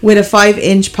with a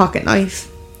 5-inch pocket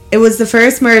knife. It was the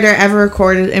first murder ever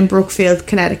recorded in Brookfield,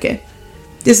 Connecticut.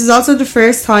 This is also the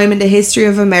first time in the history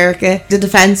of America the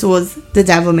defense was the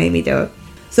devil made me do it.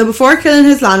 So before killing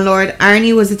his landlord,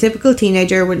 Arnie was a typical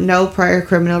teenager with no prior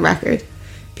criminal record.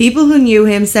 People who knew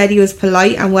him said he was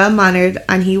polite and well-mannered,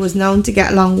 and he was known to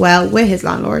get along well with his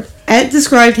landlord. Ed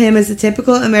described him as a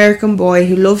typical American boy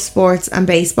who loved sports and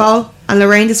baseball, and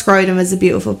Lorraine described him as a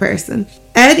beautiful person.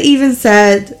 Ed even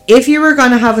said, if you were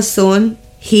going to have a son,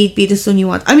 he'd be the son you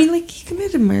want. I mean, like, he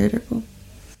committed murder, but...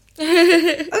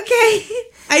 Okay,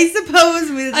 I suppose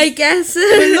we'll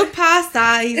look past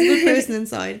that. He's a good person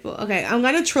inside, but okay, I'm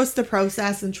gonna trust the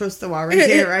process and trust the Warrens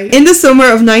here, right? In the summer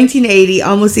of 1980,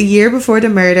 almost a year before the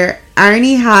murder,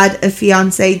 Arnie had a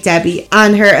fiancée, Debbie,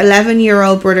 and her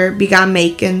 11-year-old brother began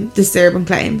making disturbing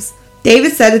claims.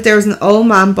 David said that there was an old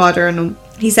man bothering him.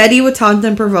 He said he would taunt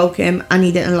and provoke him, and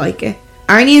he didn't like it.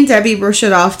 Arnie and Debbie brushed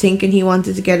it off, thinking he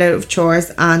wanted to get out of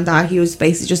chores and that he was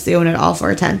basically just doing it all for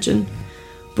attention.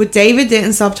 But David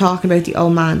didn't stop talking about the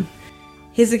old man.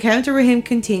 His encounter with him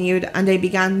continued, and they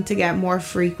began to get more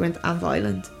frequent and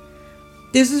violent.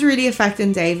 This was really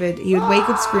affecting David. He would wake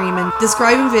up screaming,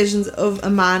 describing visions of a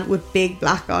man with big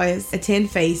black eyes, a thin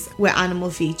face with animal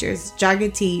features,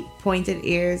 jagged teeth, pointed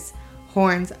ears,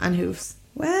 horns and hoofs.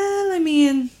 Well, I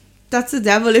mean, that's the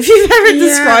devil if you've ever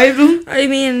described him. I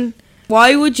mean,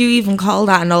 why would you even call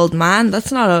that an old man?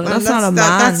 That's not a man.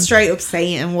 That's straight up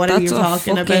Satan. What are you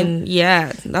talking about?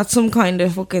 Yeah, that's some kind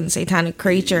of fucking satanic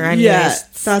creature. Anyways. Yeah,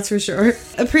 that's for sure.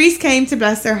 A priest came to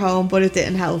bless their home, but it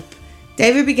didn't help.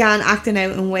 David began acting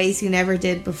out in ways he never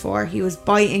did before. He was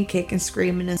biting, kicking,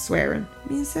 screaming and swearing. I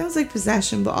mean, it sounds like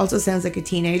possession, but also sounds like a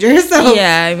teenager. So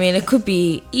yeah, I mean, it could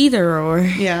be either or.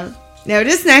 Yeah. Now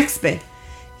this next bit.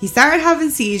 He started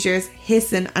having seizures,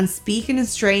 hissing and speaking in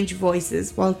strange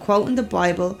voices while quoting the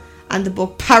Bible and the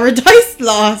book Paradise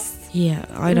Lost. Yeah,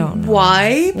 I don't know.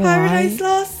 Why Paradise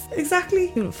Lost? Exactly.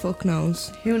 Who the fuck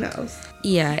knows? Who knows?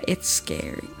 Yeah, it's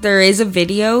scary. There is a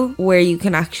video where you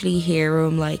can actually hear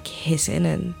him like hissing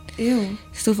and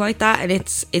stuff like that, and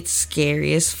it's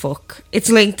scary as fuck.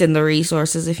 It's linked in the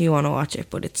resources if you want to watch it,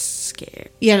 but it's scary.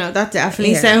 Yeah, no, that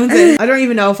definitely sounds it. I don't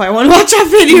even know if I want to watch that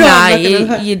video.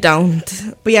 Nah, you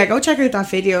don't. But yeah, go check out that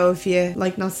video if you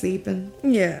like not sleeping.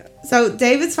 Yeah. So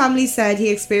David's family said he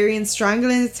experienced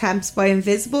strangling attempts by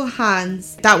invisible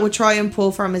hands that would try and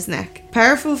pull from his neck.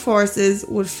 Powerful forces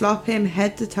would flop him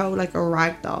head to toe like a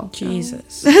rag doll.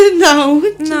 Jesus. No,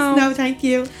 thank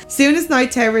you. Soon as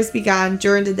night terrors began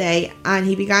during the day, and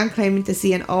he began claiming to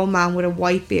see an old man with a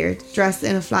white beard dressed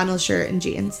in a flannel shirt and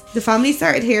jeans. The family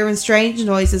started hearing strange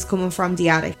noises coming from the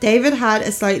attic. David had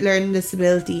a slight learning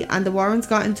disability, and the Warrens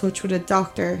got in touch with a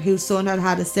doctor whose son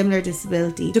had a similar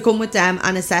disability to come with them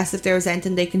and assess if there was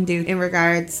anything they can do in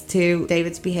regards to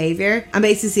David's behaviour, and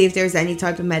basically see if there's any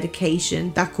type of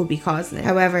medication that could be causing it.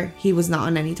 However, he was not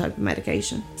on any type of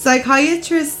medication.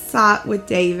 Psychiatrists sat with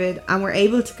David and were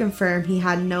able to confirm he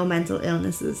had no mental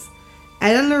illnesses.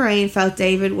 Ed and Lorraine felt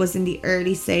David was in the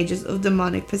early stages of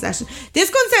demonic possession. This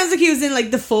one sounds like he was in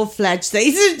like the full-fledged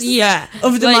stages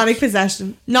of demonic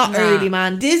possession. Not early,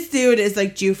 man. This dude is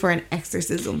like due for an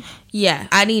exorcism. Yeah,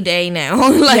 any day now.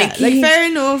 like fair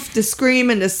enough. The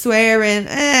screaming, the swearing.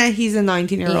 He's a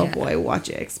 19-year-old boy. What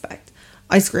you expect?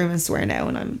 I scream and swear now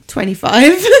when I'm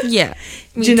 25. Yeah.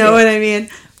 Do you know what I mean?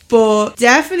 But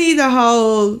definitely the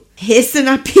whole hissing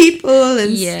at people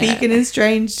and speaking in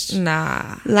strange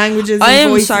languages and I am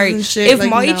voices sorry. and shit. If like,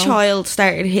 my child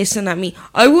started hissing at me,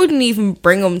 I wouldn't even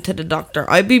bring him to the doctor.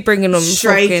 I'd be bringing him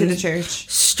straight to the church.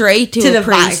 Straight to the a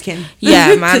priest. Vatican.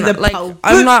 Yeah, man. To the like Pope.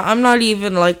 I'm not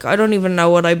even like, I don't even know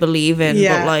what I believe in,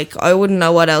 but like I wouldn't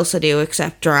know what else to do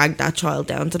except drag that child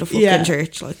down to the fucking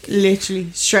church. Like literally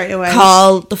straight away.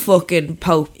 Call the fucking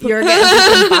Pope. You're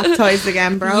getting baptized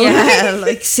again, bro. Yeah,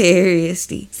 like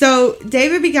seriously. So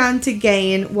David began to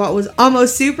gain what was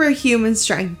almost superhuman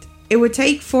strength. It would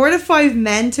take 4 to 5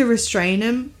 men to restrain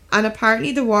him, and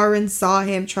apparently the Warrens saw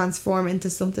him transform into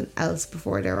something else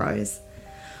before their eyes.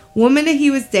 One minute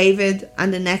he was David,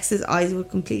 and the next his eyes would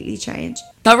completely change.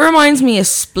 That reminds me of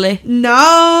Split.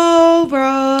 No,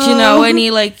 bro. Do you know when he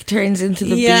like turns into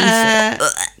the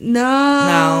beast?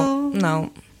 No.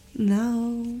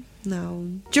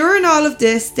 During all of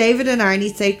this, David and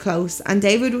Arnie stayed close, and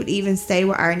David would even stay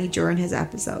with Arnie during his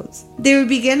episodes. They would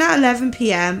begin at 11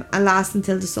 p.m. and last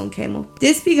until the sun came up.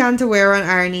 This began to wear on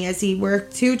Arnie as he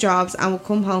worked 2 jobs and would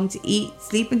come home to eat,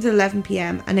 sleep until 11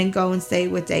 p.m. and then go and stay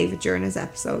with David during his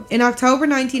episodes. In October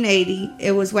 1980,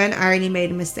 it was when Arnie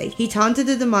made a mistake. He taunted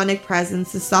the demonic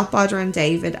presence to stop bothering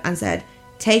David and said,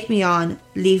 "Take me on,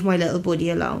 leave my little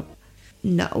buddy alone."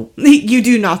 No, you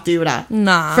do not do that.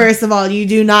 Nah. First of all, you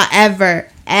do not ever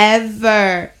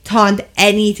taunt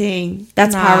anything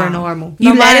that's paranormal.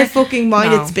 You let it fucking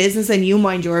mind its business and you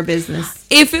mind your business.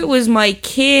 If it was my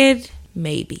kid,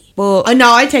 maybe. But no,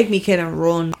 I'd take me kid and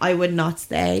run. I would not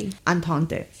stay and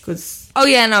taunt it. Cause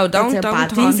don't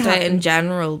taunt it in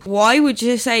general. Why would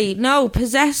you say, no,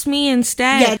 possess me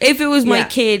instead? Yeah. If it was my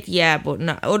kid, but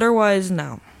no. Otherwise,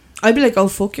 no. I'd be like, oh,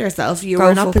 fuck yourself. You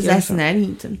are not possessing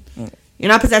anything. You're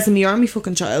not possessing me, you're my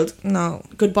fucking child. No.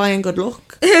 Goodbye and good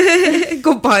luck.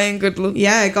 Goodbye and good luck.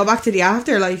 Yeah, go back to the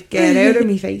afterlife. Get out of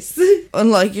me face.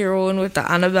 Unlike your one with the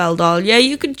Annabelle doll. Yeah,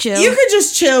 you could chill. You could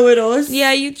just chill with us.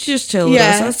 Yeah, you just chill with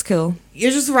us. That's cool. You're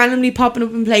just randomly popping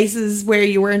up in places where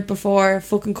you weren't before,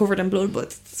 fucking covered in blood, but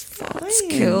it's fine. It's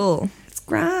cool. It's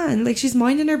grand. Like, she's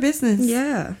minding her business.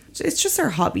 Yeah. It's just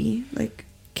her hobby. Like,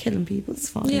 killing people. It's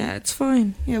fine. Yeah, it's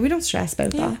fine. Yeah, we don't stress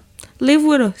about that. Live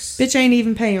with us. Bitch ain't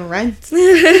even paying rent.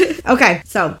 Okay,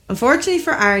 so unfortunately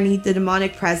for Arnie, the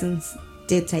demonic presence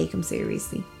did take him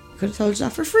seriously. Could have told you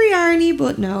that for free, Arnie,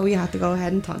 but no, you had to go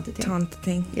ahead and taunt the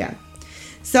thing. Yeah.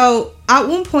 So at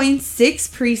one point, 6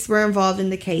 priests were involved in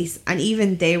the case, and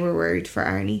even they were worried for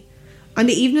Arnie. On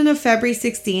the evening of February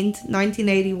 16th,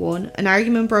 1981, an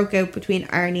argument broke out between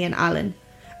Arnie and Alan.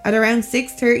 At around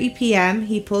 6:30 p.m,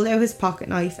 he pulled out his pocket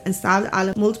knife and stabbed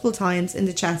Alan multiple times in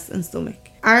the chest and stomach.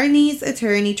 Arnie's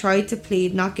attorney tried to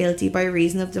plead not guilty by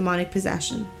reason of demonic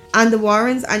possession, and the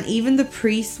Warrens and even the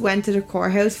priests went to the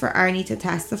courthouse for Arnie to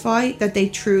testify that they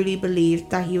truly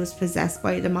believed that he was possessed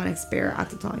by a demonic spirit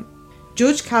at the time.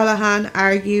 Judge Callahan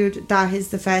argued that his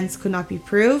defence could not be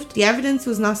proved, the evidence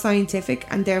was not scientific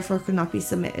and therefore could not be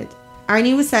submitted.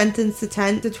 Arnie was sentenced to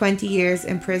 10 to 20 years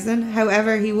in prison,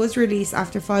 however he was released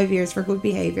after 5 years for good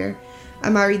behaviour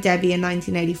and married Debbie in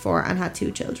 1984 and had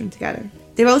 2 children together.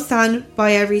 They both stand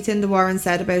by everything the Warrens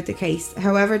said about the case.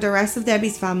 However, the rest of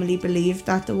Debbie's family believed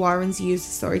that the Warrens used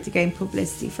the story to gain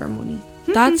publicity for money.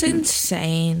 That's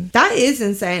insane. That is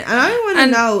insane. And I want to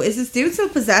know, is this dude still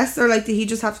possessed, or like did he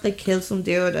just have to like kill some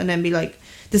dude and then be like,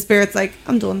 the spirit's like,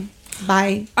 I'm done,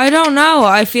 bye? I don't know.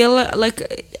 I feel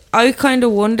like I kind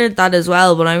of wondered that as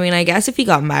well, but I mean, I guess if he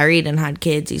got married and had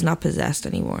kids, he's not possessed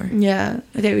anymore. Yeah,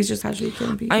 I think he was just casually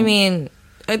killing people. I mean,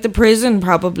 like the prison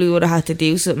probably would have had to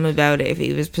do something about it if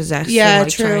he was possessed. Yeah, and,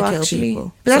 like, true, trying to kill actually.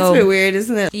 people. But that's a bit weird,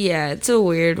 isn't it? Yeah, it's a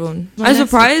weird one. I'm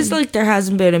surprised like there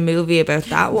hasn't been a movie about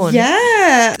that one.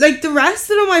 Yeah, like the rest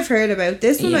of them I've heard about.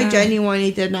 This one I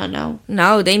genuinely did not know.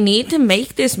 No, they need to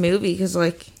make this movie because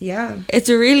like it's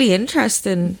a really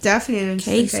interesting, definitely an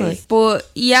interesting case. Like. But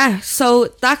yeah, so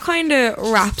that kind of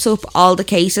wraps up all the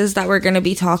cases that we're going to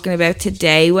be talking about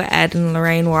today with Ed and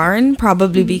Lorraine Warren.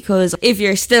 Probably because if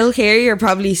you're still here, you're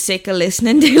probably probably sick of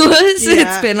listening to us.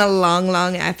 Yeah. It's been a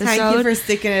long episode. Thank you for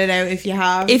sticking it out if you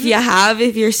have.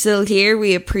 If you're still here,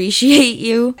 we appreciate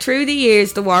you. Through the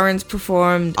years, the Warrens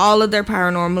performed all of their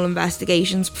paranormal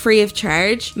investigations free of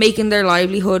charge, making their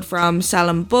livelihood from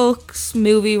selling books,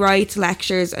 movie rights,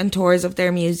 lectures, and tours of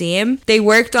their museum. They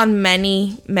worked on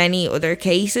many other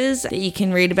cases that you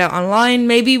can read about online.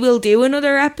 Maybe we'll do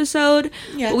another episode.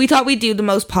 Yeah. But we thought we'd do the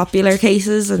most popular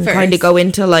cases and First. kind of go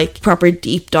into like proper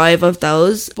deep dive of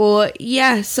those. But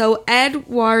yeah, so Ed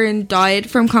Warren died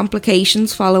from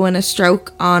complications following a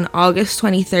stroke on August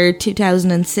 23rd,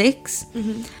 2006.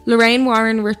 Lorraine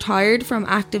Warren retired from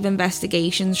active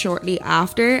investigations shortly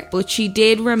after, but she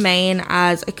did remain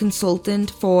as a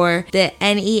consultant for the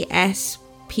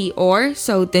NESPR,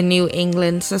 so the New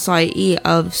England Society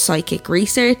of Psychic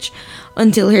Research,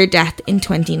 until her death in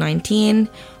 2019,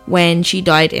 when she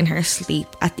died in her sleep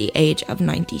at the age of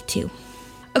 92.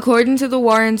 According to the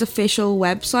Warrens' official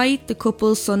website, the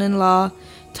couple's son-in-law,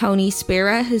 Tony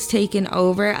Spira, has taken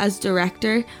over as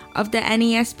director of the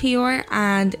NESPR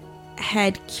and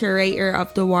head curator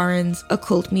of the Warrens'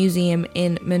 Occult Museum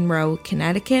in Monroe,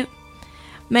 Connecticut.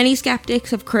 Many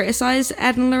skeptics have criticised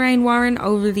Ed and Lorraine Warren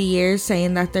over the years,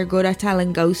 saying that they're good at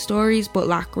telling ghost stories but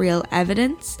lack real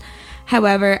evidence.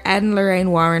 However, Ed and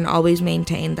Lorraine Warren always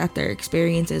maintained that their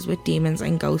experiences with demons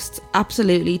and ghosts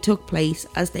absolutely took place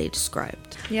as they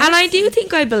described. Yes. And I do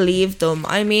think I believed them.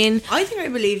 I mean, I think I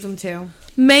believe them too.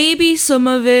 maybe some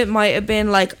of it might have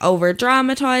been like over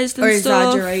dramatized and Or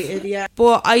stuff. exaggerated, yeah.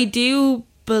 But I do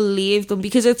believe them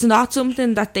because it's not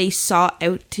something that they sought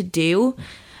out to do.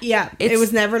 Yeah, it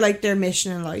was never like their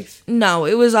mission in life. No,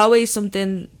 it was always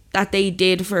something that they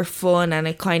did for fun, and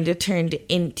it kind of turned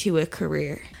into a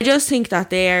career. I just think that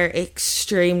they are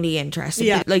extremely interesting.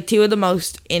 Yeah. Like two of the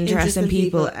most interesting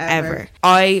people ever.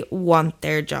 I want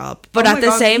their job. But Oh at my the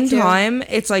God, same me too. time,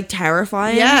 it's like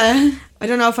terrifying. Yeah. I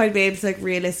don't know if I'd be able to like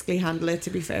realistically handle it,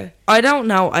 to be fair. I don't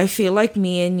know. I feel like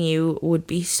me and you would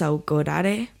be so good at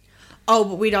it. Oh,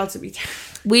 but we'd also be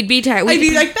We'd be I'd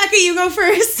be like, Becca, you go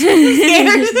first. I'm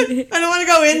scared. I don't want to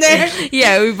go in there.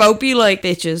 Yeah, we both be like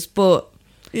bitches, but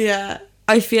Yeah.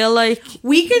 I feel like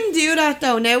We can do that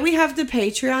though. Now we have the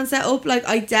Patreon set up. Like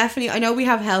I know we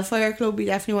have Hellfire Club. We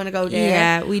definitely want to go there.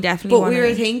 yeah, we definitely But want we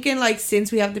were thinking, like,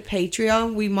 since we have the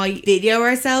Patreon, we might video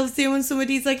ourselves doing some of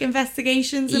these, like,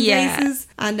 investigations in Yeah. places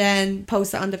and then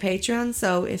post it on the Patreon.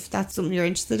 So if that's something you're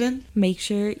interested in. make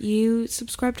sure you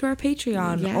subscribe to our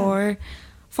Patreon Yeah. or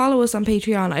follow us on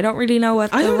Patreon. I don't really know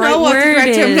what I the don't right know what the word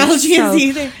correct terminology so is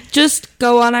either. just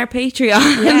go on our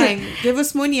Patreon. Yeah, give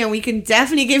us money and we can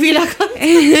definitely give you that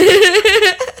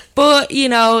content. But, you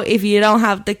know, if you don't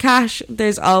have the cash,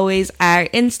 there's always our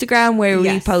Instagram where we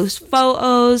Yes. post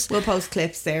photos. We'll post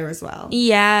clips there as well.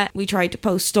 Yeah, we try to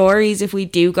post stories if we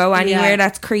do go anywhere Yeah.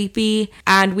 that's creepy.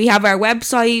 And we have our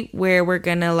website where we're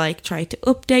gonna like try to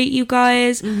update you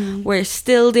guys. We're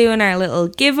still doing our little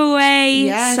giveaway.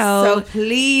 Yes, so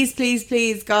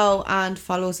please go and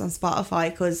follow us on Spotify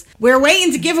because we're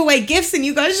waiting to give away gifts and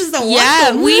you guys just don't yeah,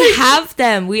 want them. we have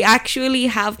them. We actually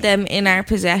have them in our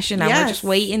possession and we're Yes. just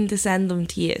waiting to send them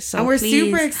to you. So and we're please.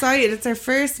 super excited. It's our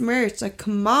first merch. Like,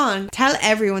 come on. Tell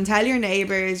everyone. Tell your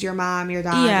neighbours, your mom, your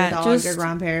dad, Yeah, your dog, just- your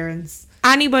grandparents.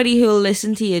 Anybody who'll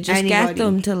listen to you, just get Anybody.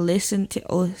 them to listen to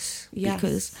us. Yes.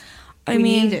 Because, I We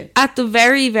mean, need it. at the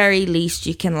very, very least,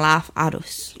 you can laugh at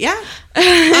us. Yeah.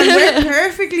 And we're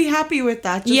perfectly happy with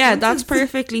that. Just Yeah, once that's it's-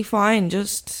 perfectly fine.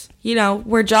 Just, you know,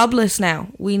 we're jobless now.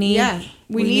 We need... Yeah.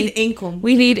 We need income.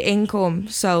 We need income.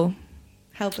 So,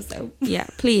 Help us out. yeah,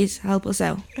 please help us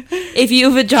out. If you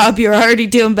have a job, you're already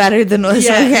doing better than us,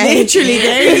 Yeah, okay? literally.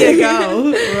 There you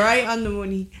go. Right on the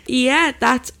money. Yeah,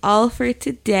 that's all for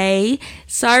today.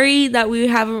 Sorry that we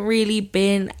haven't really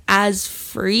been as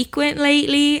frequent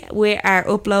lately with our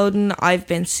uploading. I've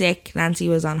been sick. Nancy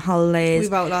was on holidays. We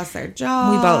both lost our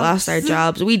jobs. We both lost our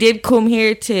jobs. We did come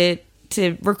here to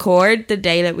record the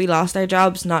day that we lost our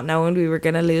jobs, not knowing we were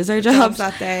going to lose our jobs.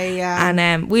 that day, yeah.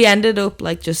 And we ended up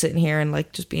like just sitting here and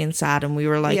like just being sad, and we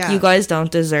were like, Yeah. you guys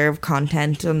don't deserve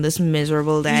content on this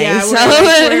miserable day. Yeah,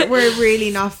 so we're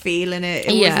really not feeling it.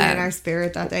 It Yeah. wasn't in our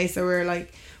spirit that day. So we're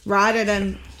like, rather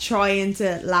than trying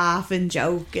to laugh and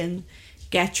joke and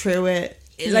get through it,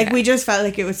 like Yeah. we just felt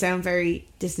like it would sound very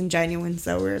disingenuous.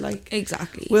 So we're like,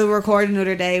 exactly. we'll record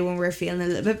another day when we're feeling a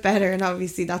little bit better. And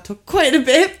obviously that took quite a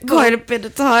bit. but Quite a bit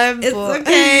of time. It's but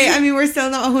okay. I mean, we're still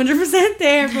not 100%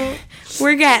 there, but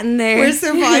we're getting there. we're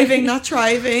surviving, not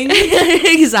thriving.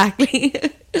 Exactly.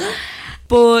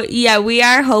 But yeah, we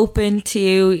are hoping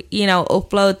to, you know,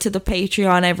 upload to the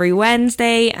Patreon every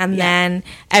Wednesday, and then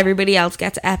everybody else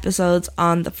gets episodes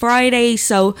on the Friday.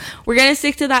 So we're going to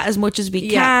stick to that as much as we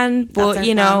can. But,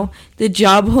 you know, the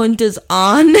job hunt is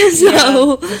on.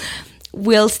 So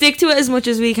we'll stick to it as much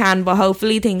as we can. But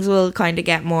hopefully things will kind of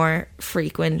get more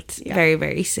frequent very,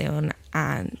 very soon.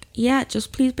 And yeah,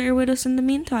 just please bear with us in the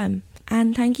meantime.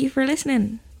 And thank you for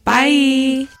listening.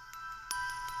 Bye.